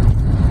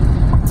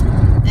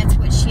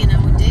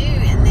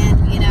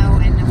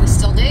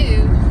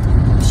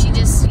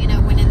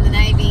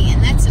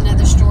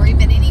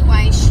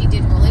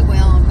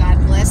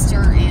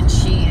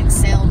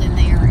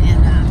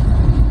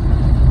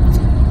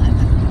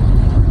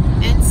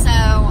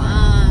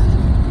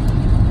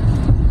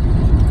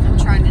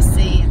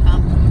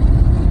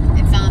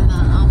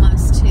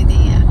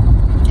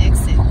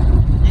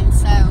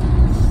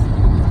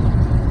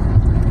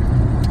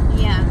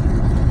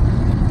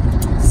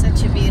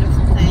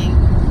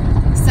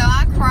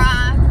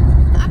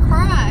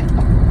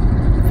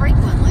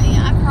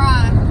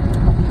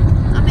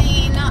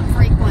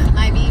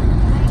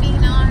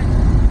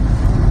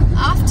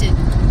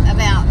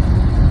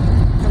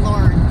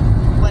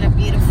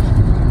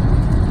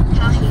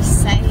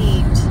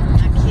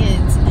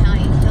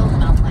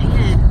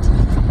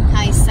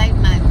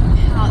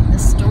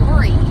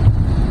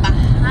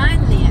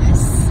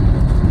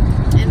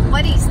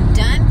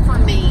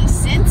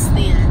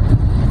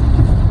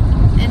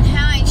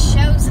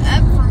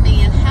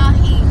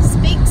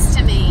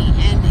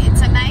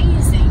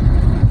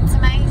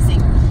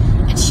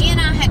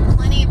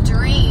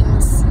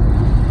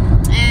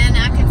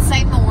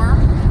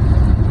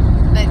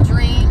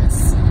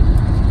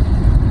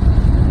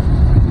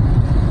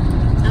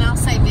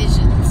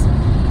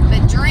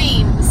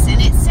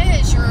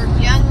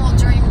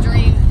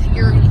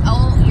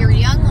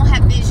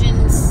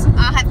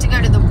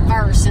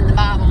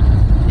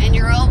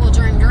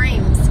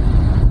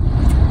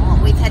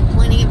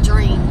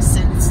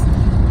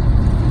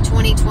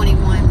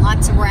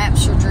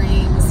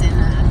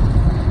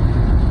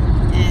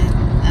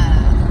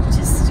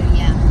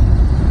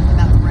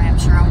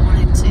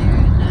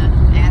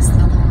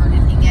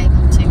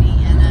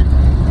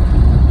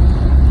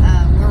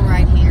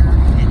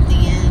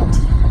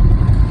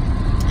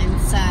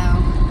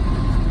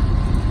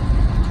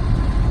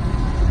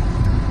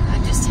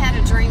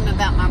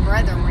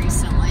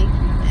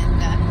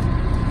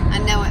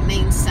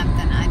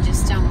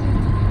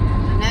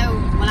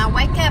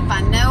up.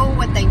 I know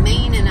what they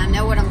mean, and I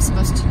know what I'm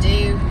supposed to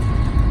do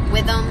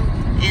with them,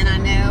 and I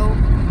know.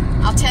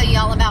 I'll tell you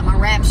all about my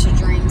rapture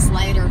dreams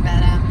later, but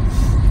I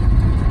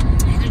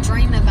had a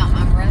dream about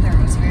my brother.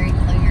 It was very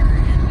clear,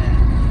 and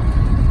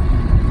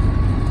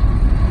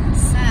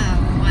so,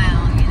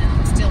 wow,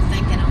 I'm still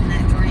thinking on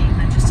that dream.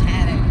 I just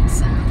had it,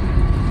 so.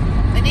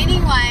 But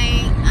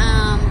anyway,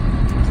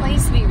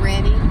 please be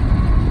ready.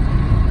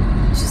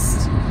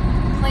 Just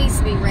please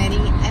be ready.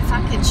 If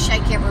I could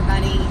shake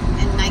everybody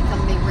and make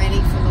them be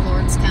ready for the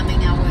Lord's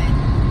coming, I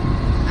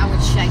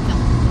would shake them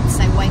and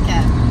say, wake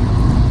up.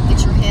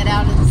 Get your head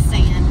out of the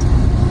sand,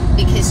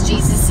 because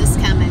Jesus is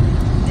coming.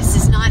 This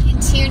is not in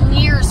 10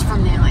 years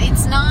from now.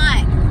 It's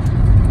not.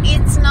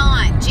 It's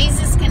not.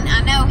 Jesus can,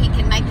 I know he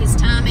can make his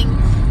timing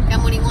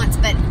come when he wants,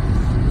 but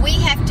we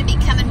have to be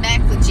coming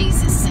back with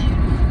Jesus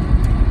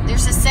soon.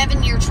 There's a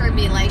 7-year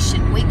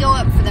tribulation. We go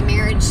up for the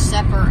marriage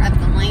supper of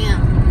the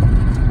Lamb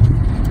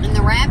and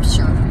the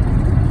rapture.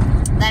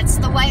 That's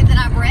the way that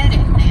I've read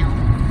it now.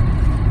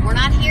 We're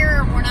not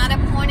here. We're not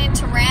appointed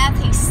to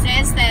wrath. He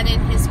says that in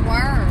his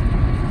word.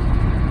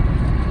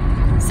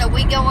 So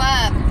we go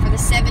up for the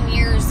 7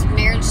 years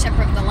marriage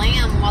supper of the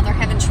Lamb while they're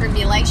having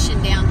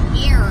tribulation down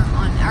here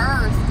on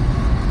earth,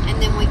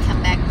 and then we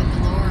come back with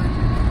the Lord.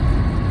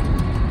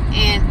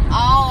 And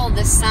all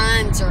the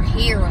signs are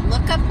here.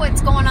 Look up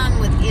what's going on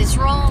with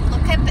Israel.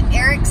 Look up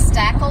Eric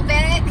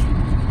Stakelbeck.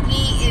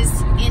 He is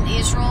in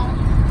Israel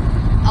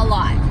a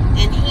lot,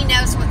 and he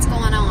knows what's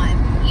going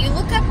on. You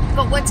look up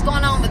what's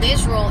going on with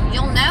Israel,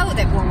 you'll know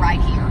that we're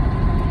right here.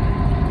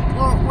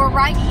 We're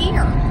right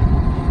here.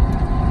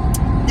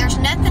 There's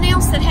nothing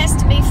else that has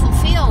to be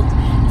fulfilled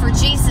for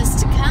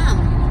Jesus to come.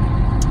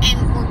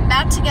 And we're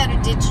about to go to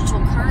digital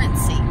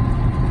currency.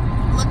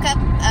 Look up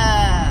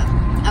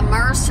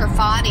Amir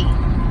Sarfati.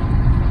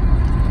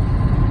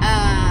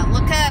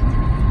 Look up,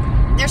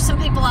 there's some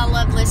people I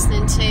love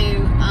listening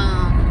to.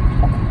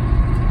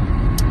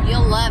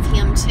 You'll love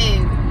him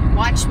too.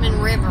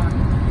 Watchman River.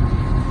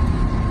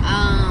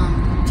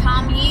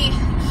 Tom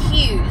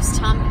Hughes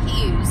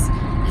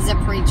is a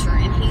preacher,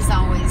 and he's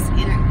always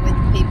in it with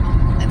people,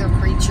 other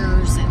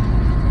preachers,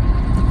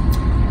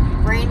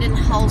 and Brandon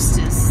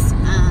Holstis.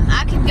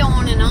 I could go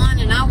on, and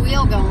I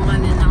will go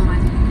on and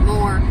on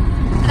more.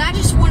 But I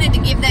just wanted to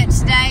give that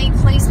today.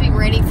 Please be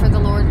ready for the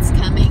Lord's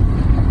coming.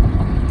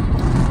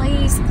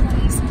 Please,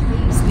 please,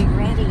 please be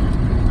ready.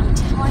 I'm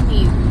telling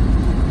you,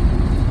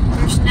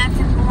 there's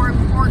nothing more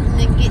important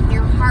than getting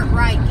your heart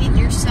right, getting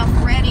yourself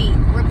ready.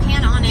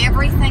 Repent on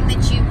everything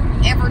that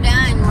you've ever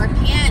done.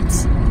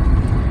 Repent.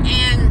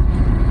 And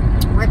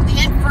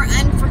repent for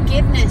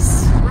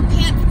unforgiveness.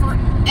 Repent for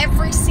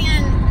every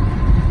sin.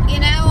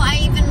 I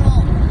even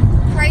will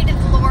pray to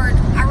the Lord.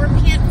 I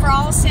repent for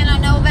all sin I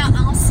know about and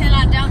all sin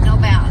I don't know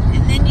about.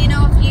 And then,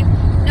 if you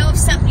know of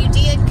something you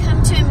did,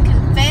 come to him,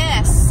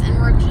 confess,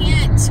 and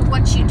repent to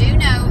what you do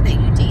know that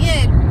you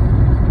did.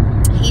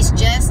 He's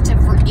just to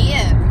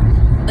forgive.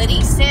 But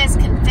he says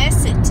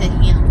confess it to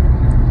him.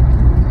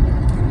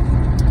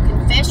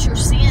 Confess your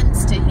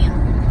sins to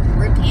him.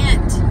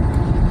 Repent.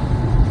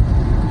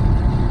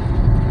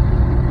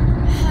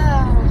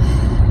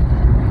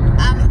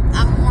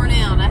 I'm worn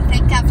out. I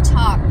think I've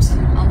talked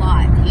a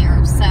lot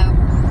here. So,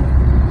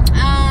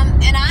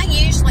 and I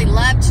usually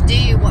love to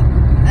do what,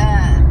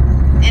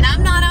 and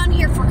I'm not on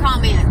here for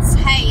comments.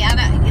 Hey,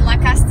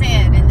 like I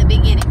said in the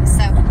beginning.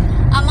 So,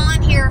 I'm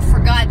on here for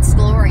God's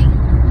glory.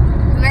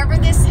 Whoever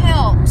this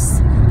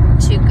helps,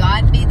 to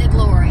God be the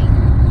glory.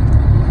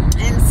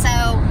 And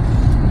so,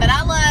 but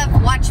I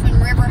love Watchman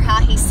River,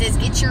 how he says,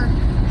 get your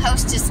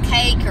Hostess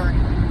cake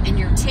and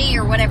your tea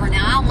or whatever.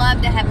 Now, I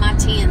love to have my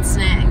tea and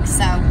snacks,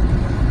 so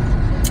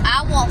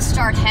I will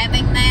start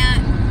having that.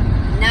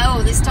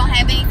 No, this don't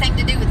have anything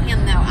to do with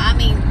him, though. I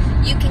mean,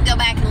 you can go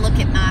back and look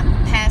at my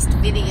past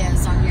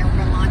videos on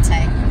Yerba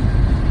Mate.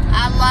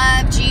 I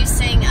love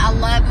juicing. I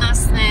love my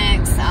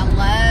snacks. I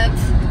love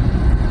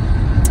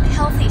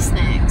healthy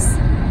snacks,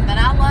 but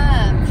I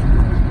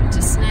love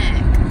to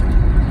snack.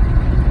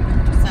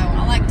 So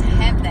I like to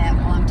have that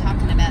while I'm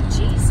talking about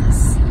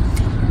Jesus.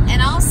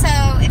 And also,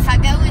 if I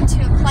go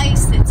into a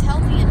place that's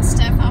healthy and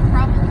stuff, I'll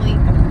probably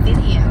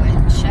video it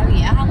and show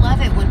you. I love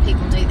it when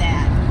people do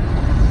that.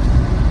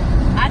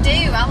 I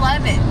do. I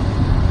love it.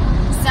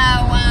 So,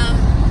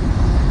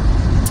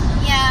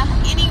 yeah,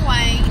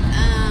 anyway,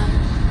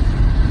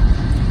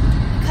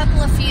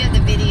 a few of the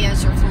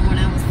videos are from when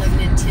I was living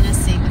in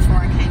Tennessee before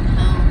I came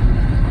home.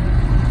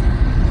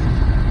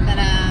 But,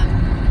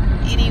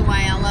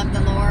 anyway, I love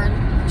the Lord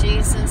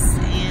Jesus,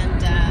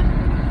 and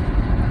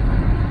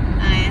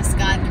I ask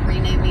God to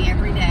renew me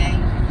every day.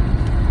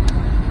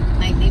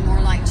 Make me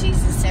more like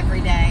Jesus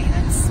every day.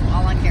 That's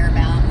all I care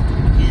about.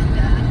 And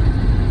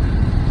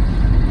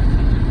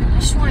I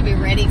just want to be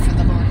ready for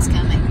the Lord's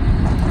coming.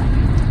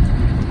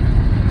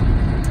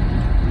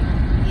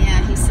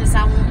 Yeah, he says,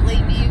 I won't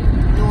leave you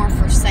nor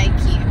forsake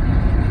you.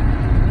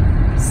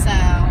 So,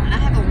 and I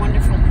have a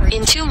wonderful preacher.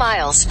 In 2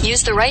 miles,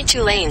 use the right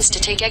 2 lanes to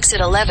take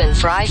exit 11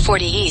 for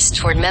I-40 East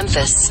toward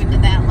Memphis. I'll go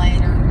into that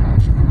later.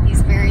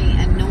 He's very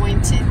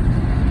anointed.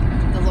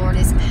 The Lord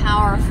is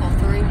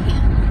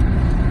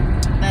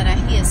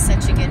is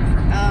such a good,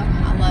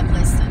 I love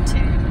listening to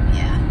him.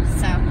 Yeah.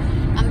 So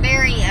I'm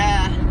very,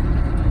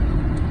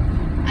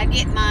 I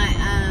get my,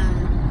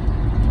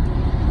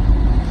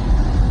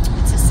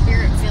 it's a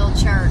spirit-filled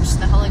church.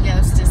 The Holy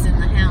Ghost is in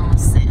the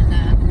house, and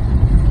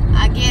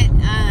I get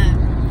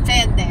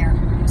fed there,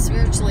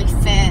 spiritually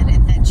fed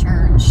at that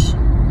church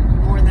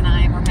more than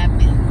I ever have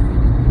been.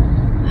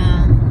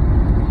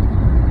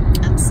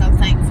 I'm so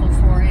thankful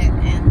for it,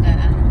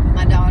 and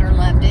my daughter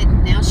loved it.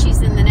 Now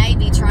she's in the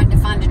Navy trying to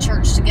find a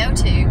church to go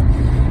to,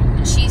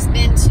 and she's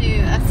been to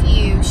a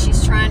few.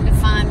 She's trying to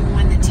find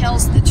one that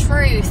tells the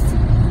truth,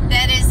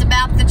 that is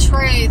about the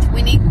truth.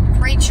 We need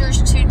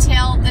preachers to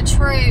tell the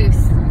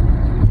truth,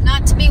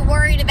 not to be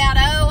worried about,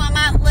 oh, I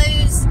might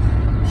lose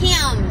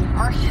him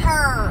or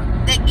her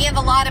that give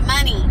a lot of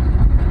money.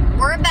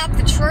 We're about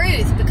the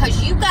truth,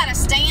 because you've got to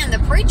stand. The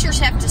preachers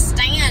have to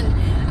stand.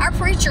 Our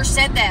preacher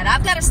said that.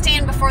 I've got to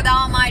stand before the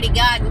Almighty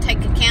God and take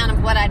account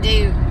of what I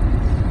do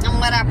and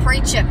what I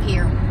preach up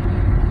here.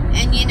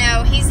 And, you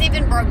know, he's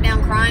even broke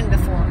down crying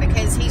before,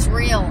 because he's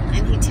real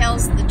and he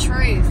tells the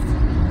truth.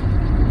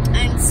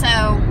 And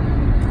so,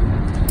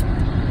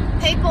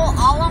 people,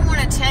 all I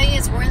want to tell you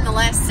is we're in the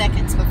last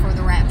seconds before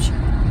the rapture.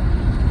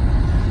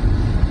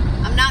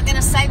 I'm not going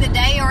to say the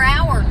day or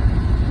hour.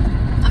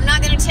 I'm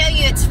not going to tell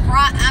you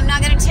I'm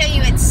not going to tell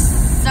you it's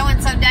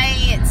so-and-so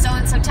day, it's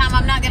so-and-so time.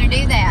 I'm not going to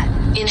do that.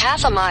 In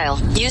half a mile,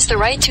 use the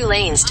right 2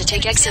 lanes to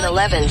take exit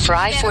 11 for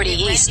I-40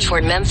 East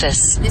toward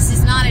Memphis. This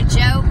is not a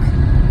joke.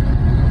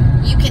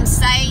 You can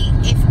say,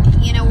 if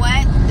you know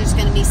what, there's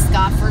going to be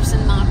scoffers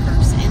and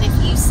mockers. And if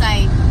you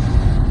say,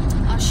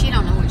 oh, she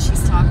don't know what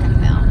she's talking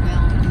about,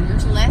 well, when you're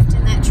left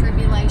in that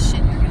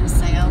tribulation, you're going to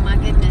say, oh my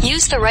goodness.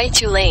 Use the right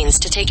 2 lanes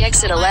to take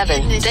exit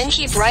 11, then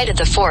keep right at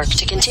the fork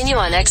to continue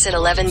on exit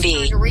 11B.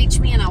 Trying to reach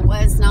me, and I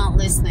was not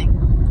listening,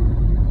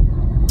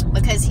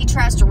 because he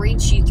tries to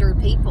reach you through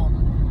people,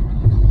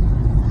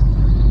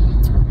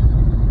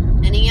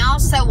 and he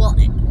also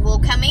will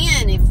come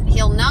in if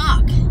he'll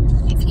knock.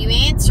 If you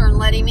answer and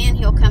let him in,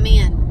 he'll come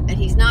in, but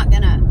he's not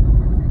gonna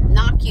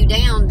knock you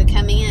down to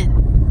come in.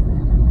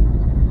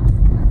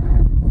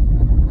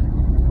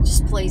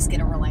 Just please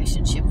get a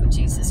relationship with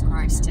Jesus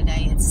Christ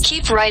today.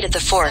 Keep right at the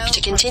fork to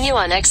continue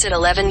on exit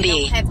 11B.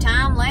 We don't have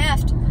time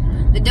left.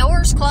 The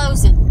door's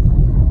closing.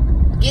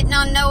 Getting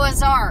on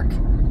Noah's Ark.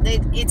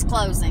 It's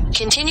closing.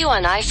 Continue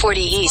on I-40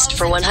 East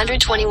for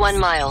 121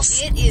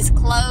 miles. It is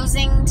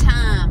closing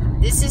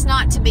time. This is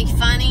not to be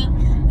funny.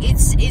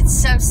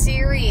 It's so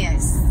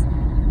serious.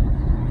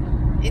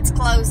 It's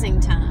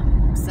closing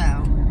time.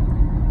 So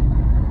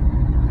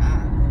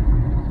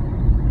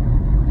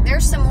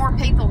there's some more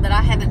people that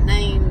I haven't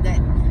named that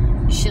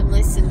you should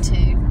listen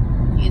to.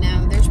 You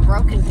know, there's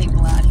broken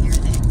people out here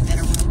that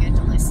are real good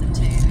to listen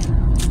to.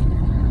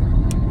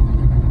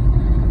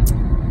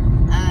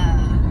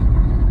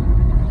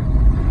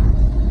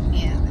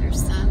 Yeah,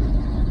 there's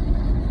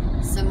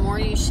some more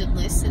you should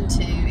listen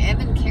to.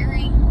 Evan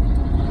Carey.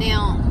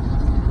 Now,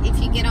 if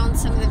you get on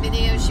some of the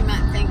videos, you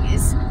might think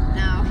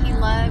no, he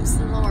loves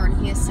the Lord.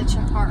 He has such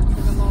a heart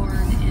for the Lord,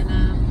 and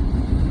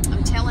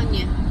I'm telling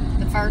you,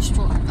 the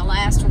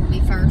last will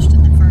be first,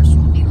 and the first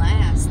will be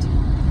last.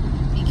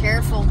 Be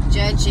careful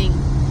judging.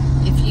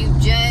 If you've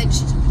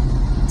judged,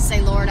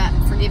 say, Lord,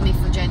 forgive me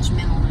for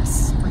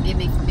judgmentalness. Forgive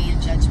me for being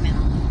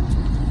judgmental.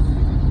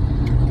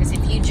 Because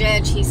if you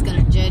judge, he's going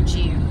to judge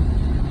you.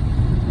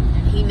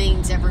 And he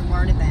means every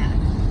word of that.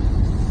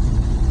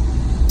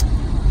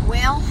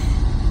 Well,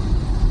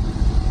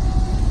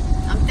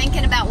 I'm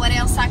thinking about what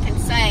else I can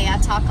say. I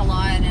talk a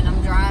lot, and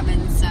I'm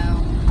driving, so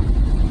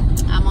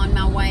I'm on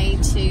my way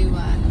to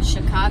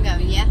Chicago.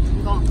 Yeah,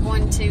 I'm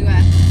going to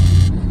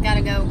got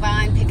to go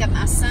by and pick up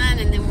my son,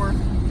 and then we're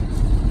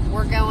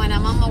going.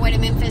 I'm on my way to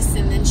Memphis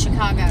and then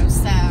Chicago.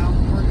 So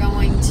we're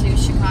going to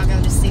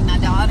Chicago to see my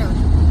daughter,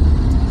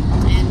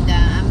 and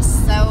I'm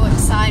so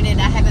excited.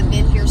 I haven't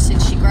been here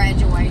since she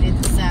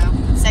graduated, so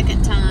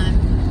second time,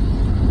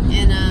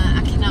 and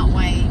I cannot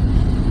wait.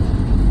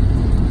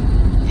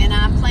 And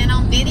I plan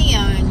on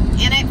videoing.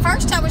 And at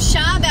first I was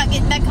shy about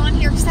getting back on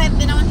here because I haven't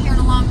been on here in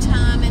a long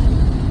time. And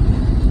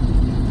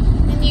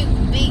you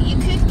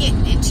could get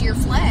into your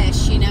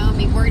flesh, you know, and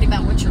be worried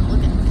about what you're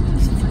looking at.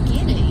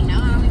 Forget it, you know.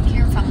 I don't even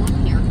care if I'm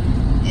on here.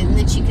 And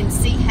that you can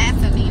see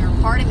half of me or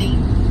part of me.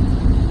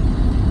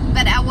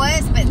 But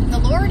the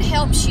Lord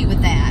helps you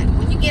with that.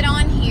 When you get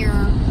on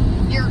here,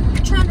 you're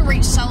trying to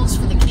reach souls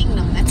for the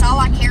kingdom. That's all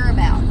I care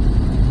about.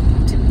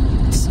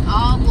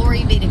 All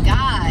glory be to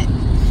God.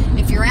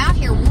 If you're out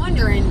here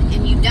wondering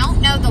and you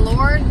don't know the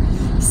Lord,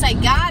 say,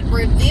 God,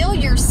 reveal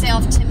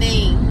yourself to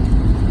me.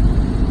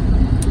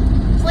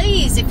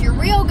 Please, if you're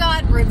real,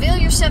 God, reveal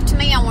yourself to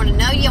me. I want to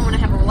know you. I want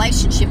to have a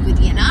relationship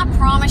with you. And I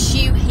promise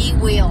you, he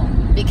will,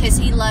 because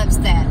he loves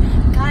that.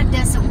 God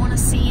doesn't want to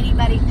see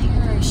anybody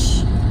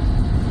perish.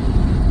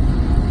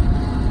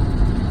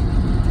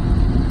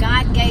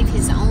 God gave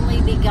his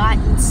only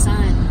begotten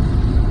Son.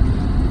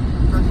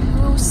 For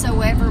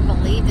whosoever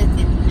believeth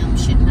in him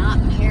should not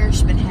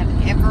perish but have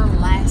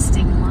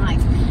everlasting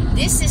life.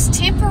 This is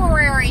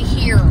temporary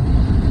here.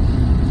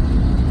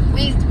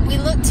 We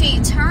look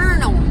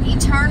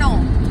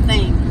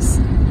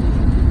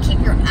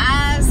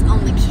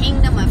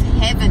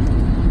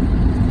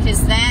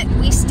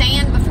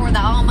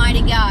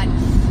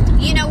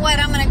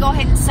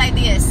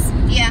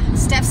Yeah,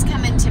 stuff's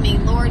coming to me.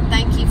 Lord,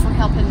 thank you for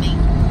helping me.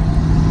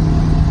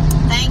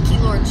 Thank you,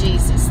 Lord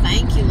Jesus.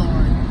 Thank you,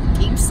 Lord.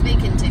 Keep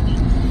speaking to me.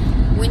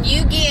 When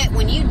you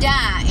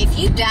die, if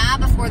you die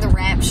before the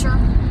rapture,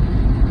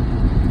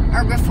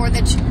 or before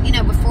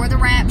the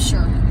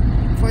rapture,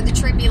 before the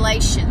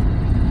tribulation,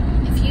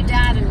 if you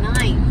die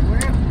tonight,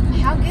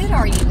 how good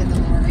are you with the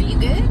Lord? Are you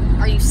good?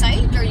 Are you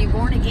saved? Are you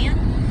born again?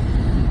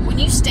 When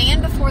you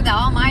stand before the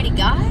Almighty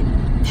God,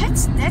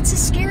 that's a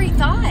scary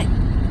thought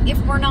if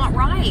we're not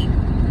right.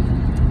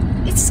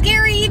 It's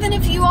scary even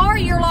if you are.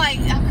 You're like,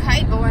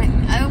 okay, boy,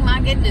 oh my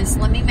goodness,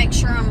 let me make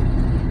sure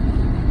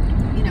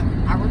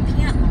I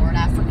repent, Lord.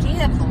 I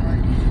forgive,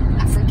 Lord.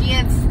 I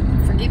forgive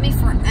me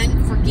for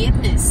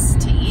unforgiveness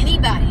to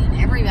anybody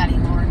and everybody,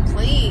 Lord.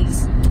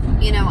 Please,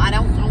 I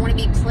want to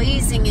be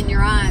pleasing in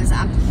your eyes.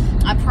 I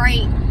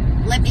pray,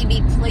 let me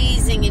be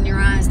pleasing in your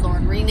eyes,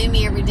 Lord. Renew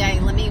me every day.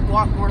 Let me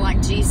walk more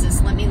like Jesus.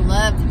 Let me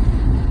love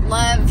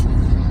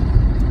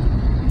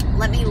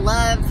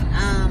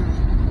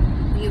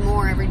you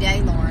more every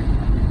day, Lord.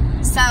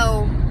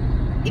 So,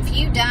 if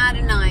you die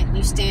tonight and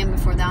you stand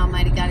before the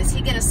Almighty God, is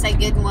He going to say,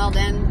 good and well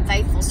done,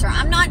 faithful servant?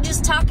 I'm not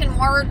just talking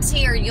words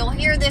here. You'll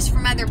hear this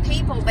from other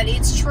people, but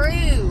it's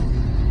true.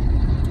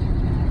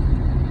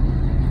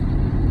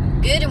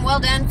 Good and well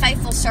done,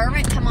 faithful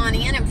servant, come on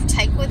in and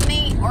partake with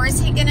me. Or is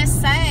He going to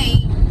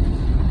say,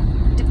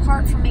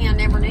 depart from me, I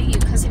never knew you?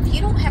 Because if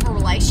you don't have a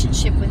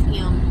relationship with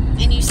Him,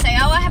 and you say,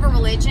 oh, I have a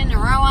religion,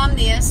 or oh, I'm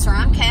this, or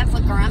I'm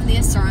Catholic, or I'm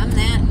this, or I'm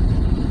that,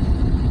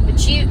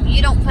 but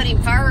you don't put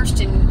Him first,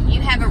 and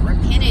you haven't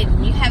repented,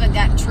 and you haven't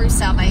got true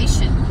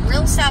salvation,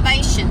 real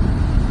salvation,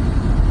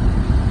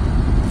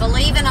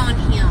 believing on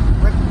Him,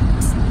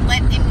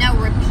 letting Him know,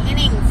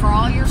 repenting for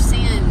all your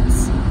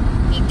sins.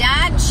 He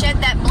died and shed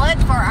that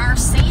blood for our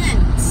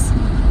sins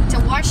to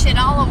wash it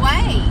all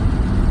away.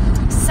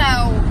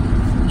 So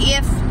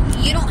if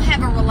you don't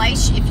have a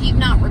relationship, if you've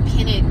not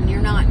repented and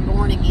you're not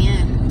born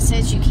again, it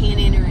says you can't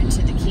enter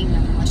into the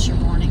kingdom unless you're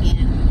born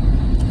again.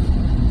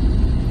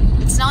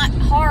 It's not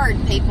hard,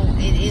 people.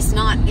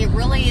 It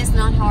really is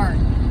not hard.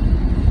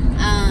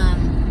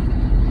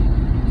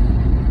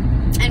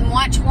 And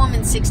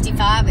Watchwoman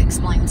 65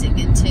 explains it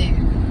good too.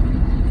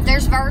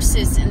 There's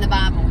verses in the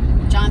Bible.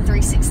 John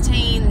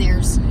 3:16,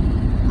 there's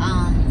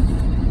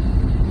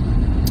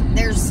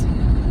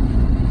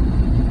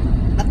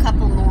a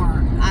couple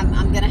more.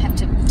 I'm going to have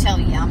to tell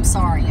you. I'm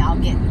sorry. I'll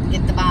get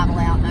the Bible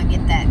out and I'll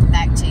get that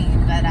back to you.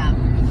 But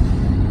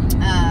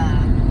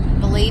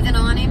believing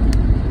on Him,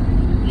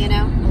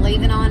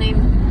 believing on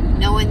Him,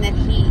 knowing that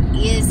He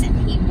is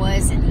and He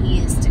was and He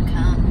is to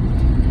come,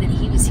 and that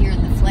He was here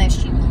in the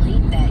flesh. You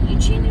believe that. You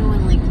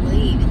genuinely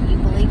believe, and you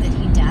believe that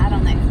He died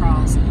on that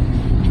cross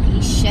and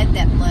He shed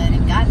that blood,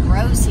 and God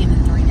rose Him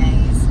in 3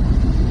 days.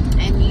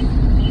 And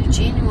you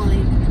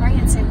genuinely pray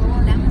and say,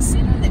 Lord, I'm a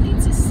sinner that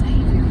needs a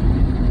Savior.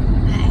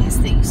 I ask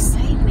that you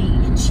save me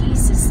in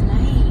Jesus'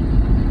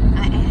 name.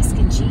 I ask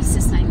in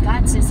Jesus' name.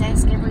 God says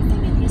ask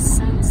everything in His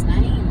Son's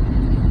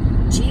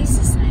name.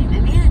 Jesus' name.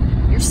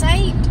 Amen. You're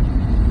saved.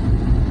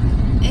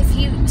 If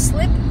you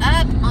slip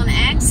up on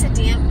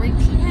accident,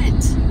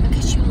 repent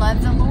because you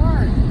love the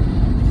Lord.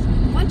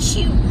 Once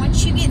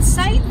you get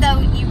saved, though,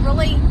 you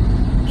really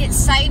get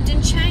saved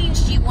and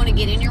changed. You want to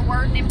get in your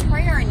word and in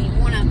prayer, and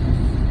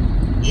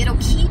it'll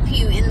keep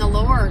you in the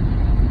Lord.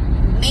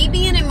 Me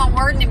being in my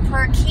word and in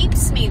prayer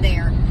keeps me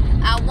there.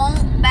 I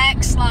won't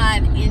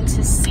backslide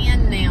into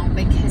sin now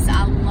because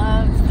I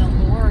love the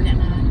Lord and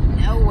I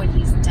know what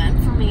He's done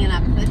for me, and I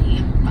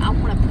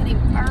want to put Him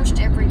first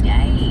every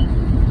day.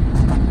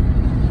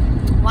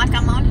 Like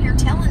I'm on here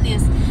telling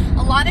this.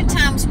 A lot of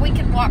times we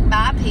could walk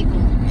by people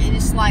and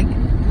just like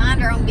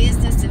mind our own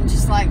business and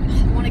just like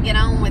want to get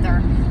on with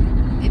her.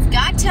 If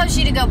God tells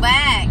you to go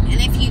back,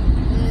 and if you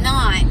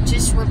not,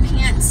 just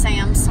repent and say,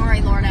 I'm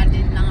sorry, Lord, I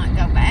did not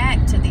go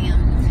back to them.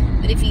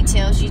 But if He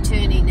tells you to,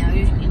 and He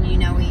knows, and you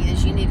know He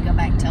is, you need to go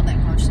back and tell that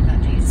person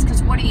about Jesus.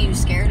 Because what are you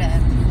scared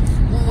of?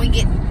 When we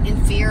get in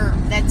fear,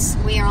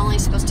 we are only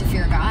supposed to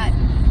fear God.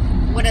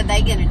 What are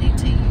they going to do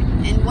to you?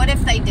 And what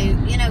if they do?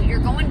 You're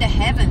going to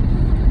heaven.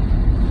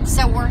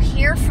 So we're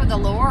here for the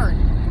Lord.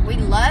 We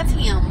love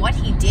Him, what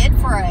He did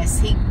for us.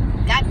 He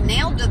got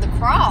nailed to the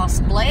cross,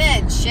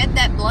 bled, shed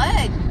that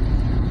blood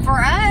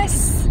for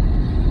us.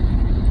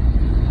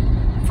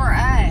 For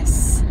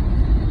us.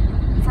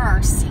 For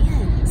our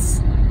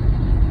sins.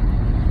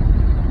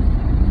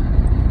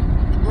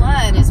 The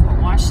blood is what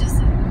washes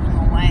them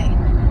away.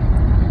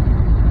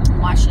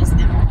 Washes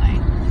them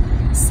away.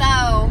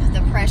 So,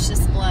 the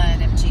precious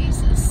blood of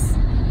Jesus.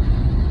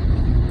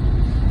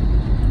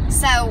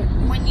 So,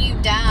 when you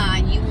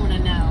die, you want to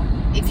know.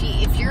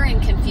 If you're in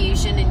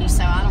confusion and you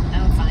say, I don't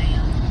know if I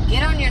am,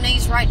 get on your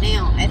knees right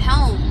now at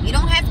home. You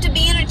don't have to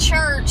be in a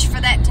church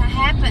for that to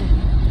happen.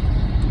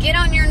 Get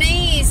on your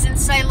knees and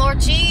say, Lord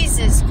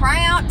Jesus,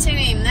 cry out to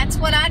Him. That's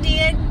what I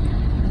did.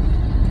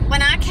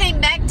 When I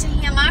came back to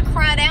Him, I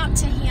cried out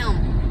to Him.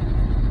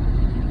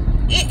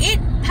 It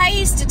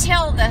pays to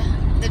tell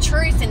the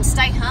truth and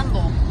stay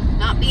humble.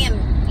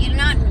 You're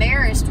not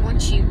embarrassed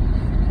once you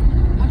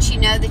once you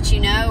know that you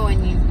know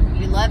and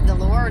you love the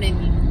Lord and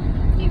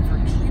you've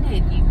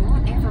repented, you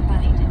want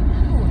everybody to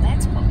know.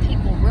 That's what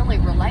people really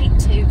relate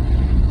to,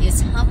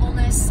 is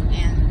humbleness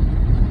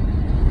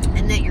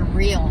and that you're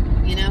real,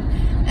 you know.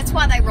 That's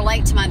why they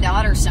relate to my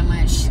daughter so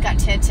much. She's got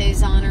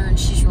tattoos on her and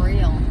she's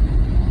real,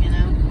 you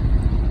know.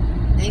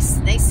 They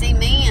see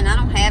me and I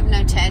don't have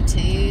no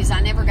tattoos. I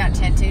never got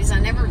tattoos.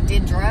 I never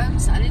did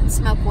drugs. I didn't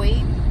smoke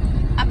weed.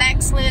 I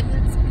backslid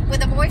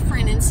with a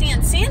boyfriend in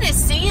sin. Sin is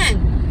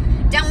sin.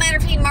 Don't matter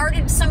if he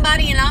murdered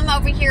somebody and I'm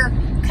over here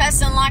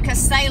cussing like a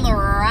sailor,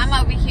 or I'm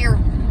over here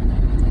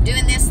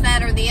doing this,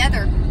 that, or the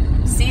other.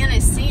 Sin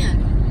is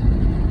sin.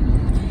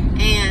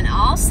 And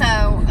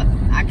also,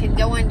 I could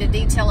go into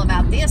detail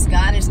about this.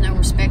 God is no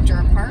respecter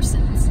of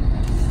persons.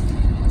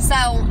 So,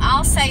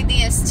 I'll say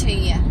this to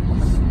you.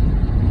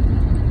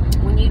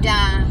 When you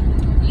die,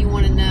 you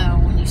want to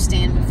know when you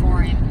stand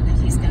before Him that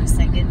He's going to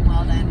say, "Good and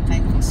well done,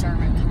 faithful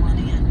servant, come on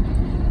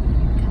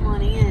in. Come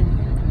on in."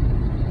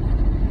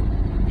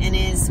 And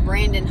as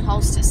Brandon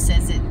Holstis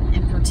says it,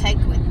 "and partake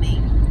with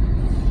me."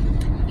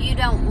 You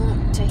don't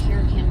want to hear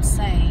Him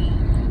say,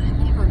 "I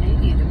never knew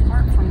you.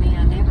 Depart from me,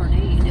 I never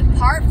knew you.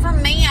 Depart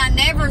from me, I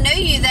never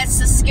knew you." That's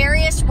the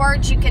scariest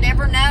words you could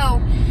ever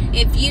know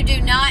if you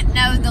do not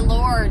know the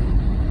Lord.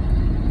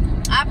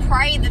 I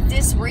pray that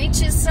this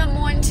reaches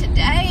someone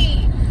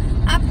today.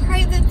 I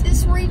pray that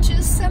this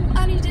reaches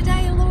somebody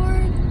today,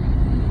 Lord.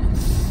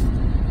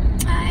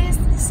 I ask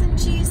this in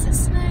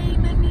Jesus'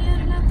 name. Amen.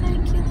 And I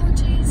thank you, Lord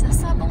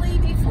Jesus. I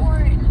believe you for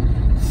it.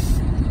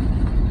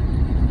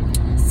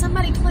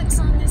 Somebody clicks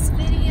on this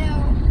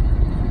video,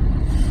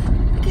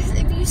 because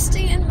if you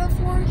stand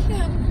before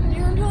Him,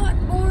 you're not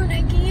born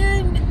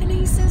again, and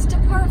He says,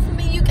 "Depart from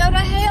me," you go to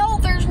hell.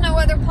 There's no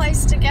other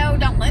place to go.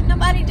 Don't let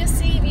nobody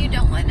deceive you.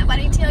 Don't let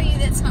nobody tell you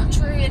that's not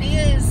true. It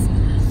is.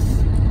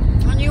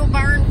 And you'll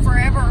burn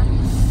forever.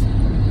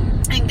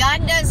 And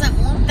God doesn't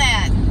want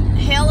that.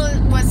 Hell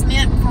was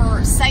meant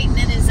for Satan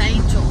and his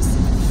angels.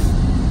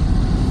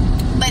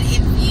 But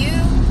if you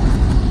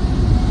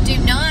do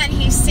not,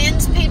 He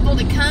sends people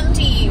to come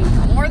to you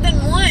more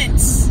than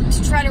once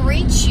to try to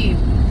reach you.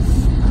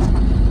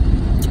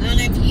 And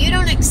if you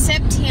don't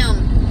accept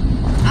Him,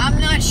 I'm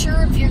not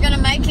sure if you're going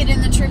to make it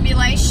in the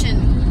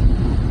tribulation.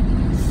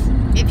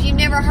 If you've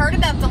never heard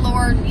about the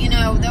Lord, you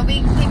know, there'll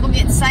be people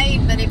get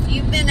saved. But if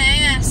you've been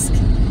asked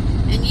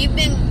and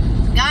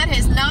God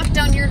has knocked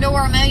on your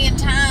door a million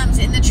times,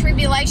 in the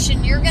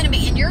tribulation, you're going to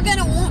be, and you're going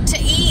to want to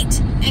eat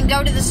and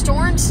go to the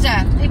store and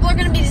stuff. People are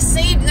going to be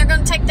deceived, and they're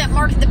going to take that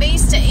mark of the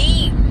beast to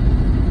eat.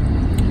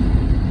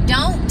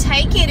 Don't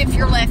take it if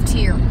you're left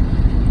here.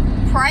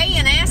 Pray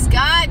and ask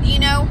God, you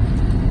know.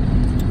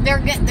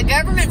 The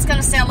government's going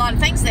to say a lot of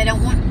things. They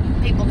don't want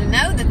people to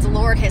know that the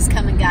Lord has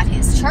come and got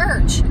His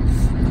church.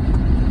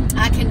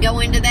 I can go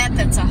into that.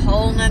 That's a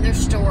whole nother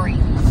story.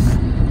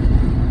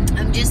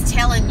 I'm just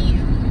telling you.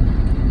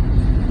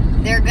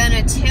 They're going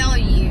to tell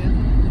you,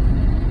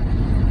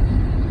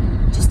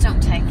 just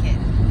don't take it.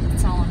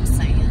 That's all I'm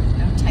saying.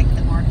 Don't take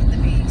the mark of the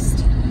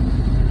beast.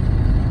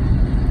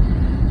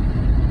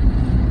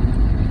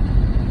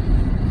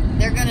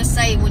 They're going to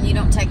say when you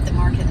don't take the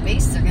mark of the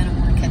beast, they're going to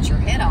want to cut your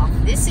head off.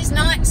 This is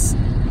not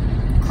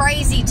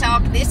crazy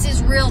talk. This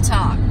is real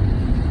talk.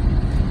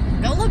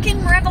 Go look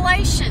in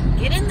Revelation.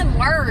 Get in the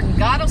Word.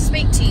 God will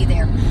speak to you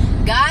there.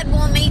 God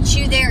will meet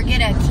you there.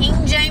 Get a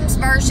King James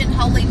Version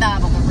Holy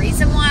Bible. The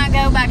reason why I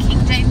go by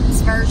King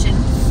James Version,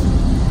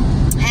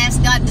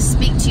 ask God to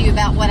speak to you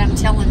about what I'm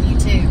telling you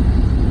too.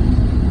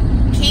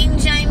 King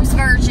James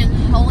Version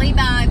Holy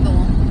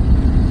Bible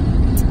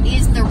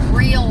is the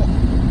real.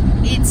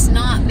 It's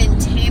not been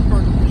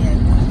tampered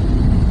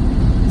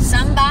with.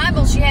 Some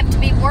Bibles you have to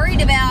be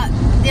worried about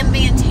them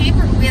being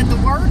tampered with. The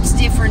word's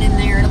different in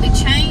there. It'll be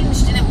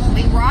changed and it won't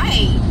be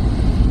right.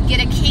 Get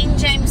a King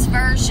James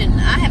Version.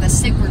 I have a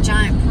super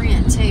giant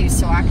print too,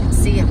 so I can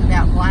see it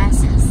without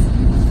glasses.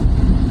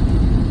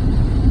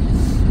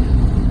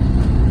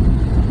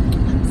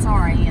 I'm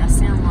sorry I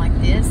sound like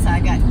this. I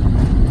got,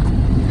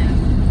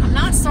 I'm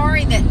not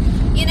sorry that,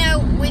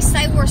 we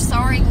say we're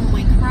sorry when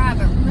we cry,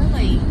 but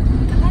really,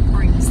 God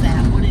brings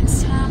that when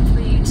it's time for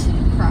you to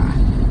cry.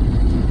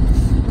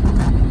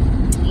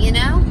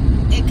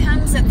 It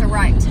comes at the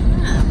right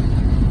time.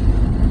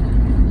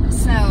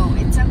 So,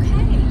 it's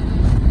okay.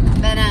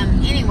 But,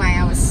 anyway,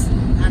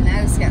 my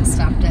nose got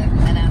stopped up.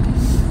 But,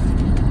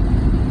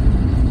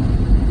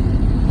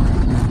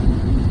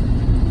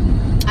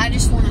 I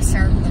just want to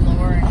serve the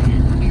Lord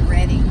and be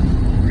ready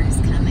for His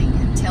coming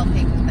and tell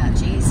people about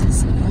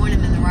Jesus and point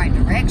them in the right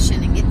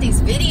direction and get these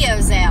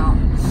videos out.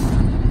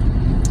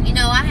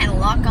 I had a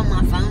lock on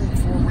my phone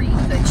before where you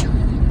put your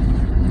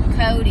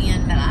code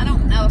in, but I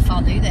don't know if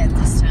I'll do that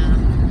this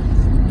time.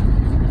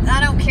 I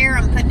don't care.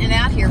 I'm putting it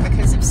out here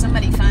because if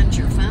somebody finds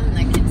your phone,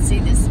 they can see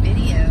this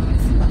video.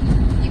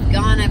 If you've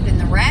gone up in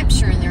the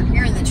rapture and they're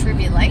here in the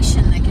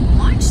tribulation, they can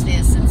watch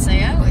this and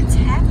say, "Oh, it's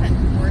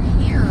happened. We're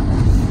here."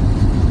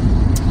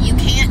 You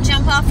can't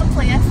jump off a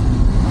cliff.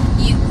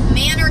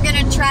 Men are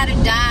going to try to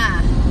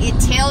die. It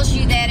tells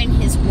you that in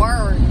His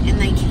Word, and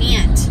they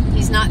can't.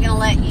 He's not going to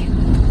let you.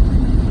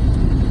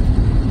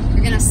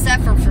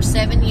 suffer for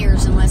 7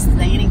 years unless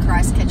the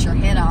Antichrist cuts your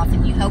head off,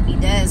 and you hope he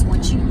does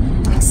once you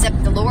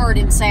accept the Lord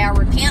and say, I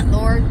repent,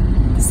 Lord,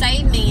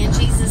 save me in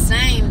Jesus'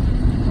 name.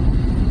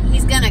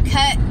 He's going to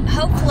cut,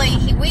 hopefully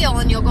he will,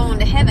 and you'll go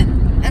into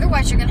heaven.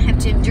 Otherwise, you're going to have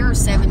to endure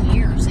 7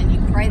 years, and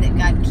you pray that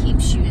God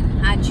keeps you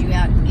and hides you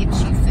out and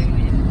gives you food.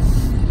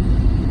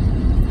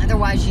 And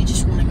otherwise, you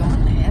just want to go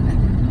into heaven.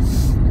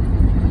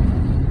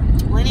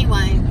 Well,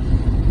 anyway,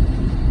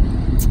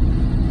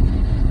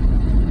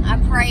 I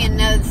pray and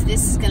know that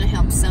this is going to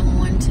help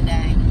someone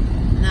today.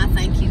 And I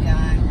thank you,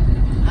 God.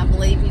 I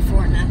believe you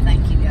for it, and I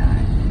thank you, God.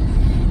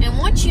 And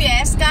once you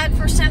ask God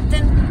for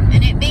something,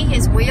 and it be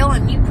his will,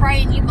 and you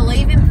pray and you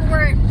believe him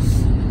for it,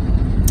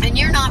 and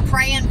you're not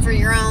praying for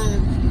your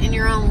own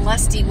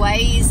lusty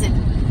ways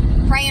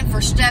and praying for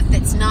stuff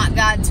that's not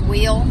God's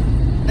will,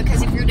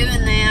 because if you're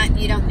doing that,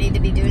 you don't need to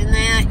be doing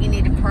that. You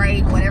need to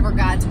pray whatever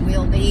God's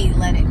will be,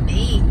 let it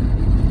be.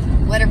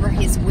 Whatever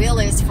his will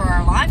is for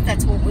our life,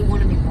 that's what we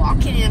want to be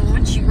walking in.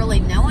 Once you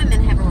really know him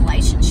and have a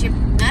relationship,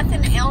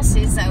 nothing else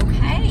is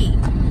okay.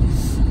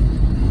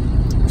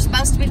 We're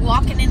supposed to be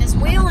walking in his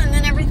will, and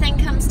then everything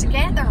comes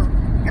together.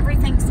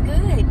 Everything's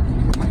good.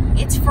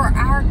 It's for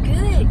our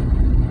good.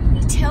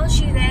 He tells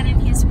you that in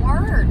his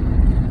word.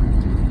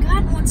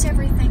 God wants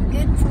everything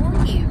good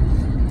for you.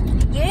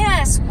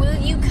 Yes, will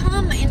you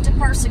come into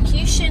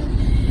persecution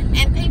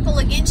and people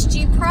against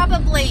you?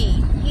 Probably.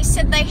 He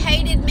said they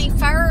hated me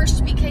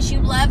first because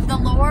you love the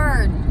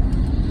Lord.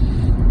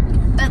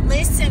 But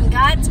listen,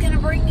 God's going to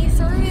bring you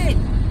through it.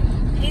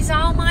 He's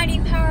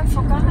almighty,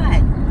 powerful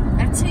God.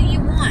 That's who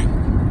you want,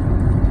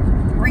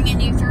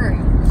 bringing you through.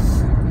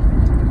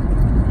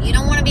 You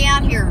don't want to be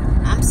out here.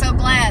 I'm so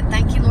glad.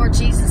 Thank you, Lord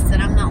Jesus,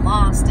 that I'm not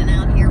lost and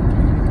out here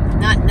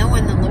not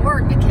knowing the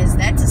Lord,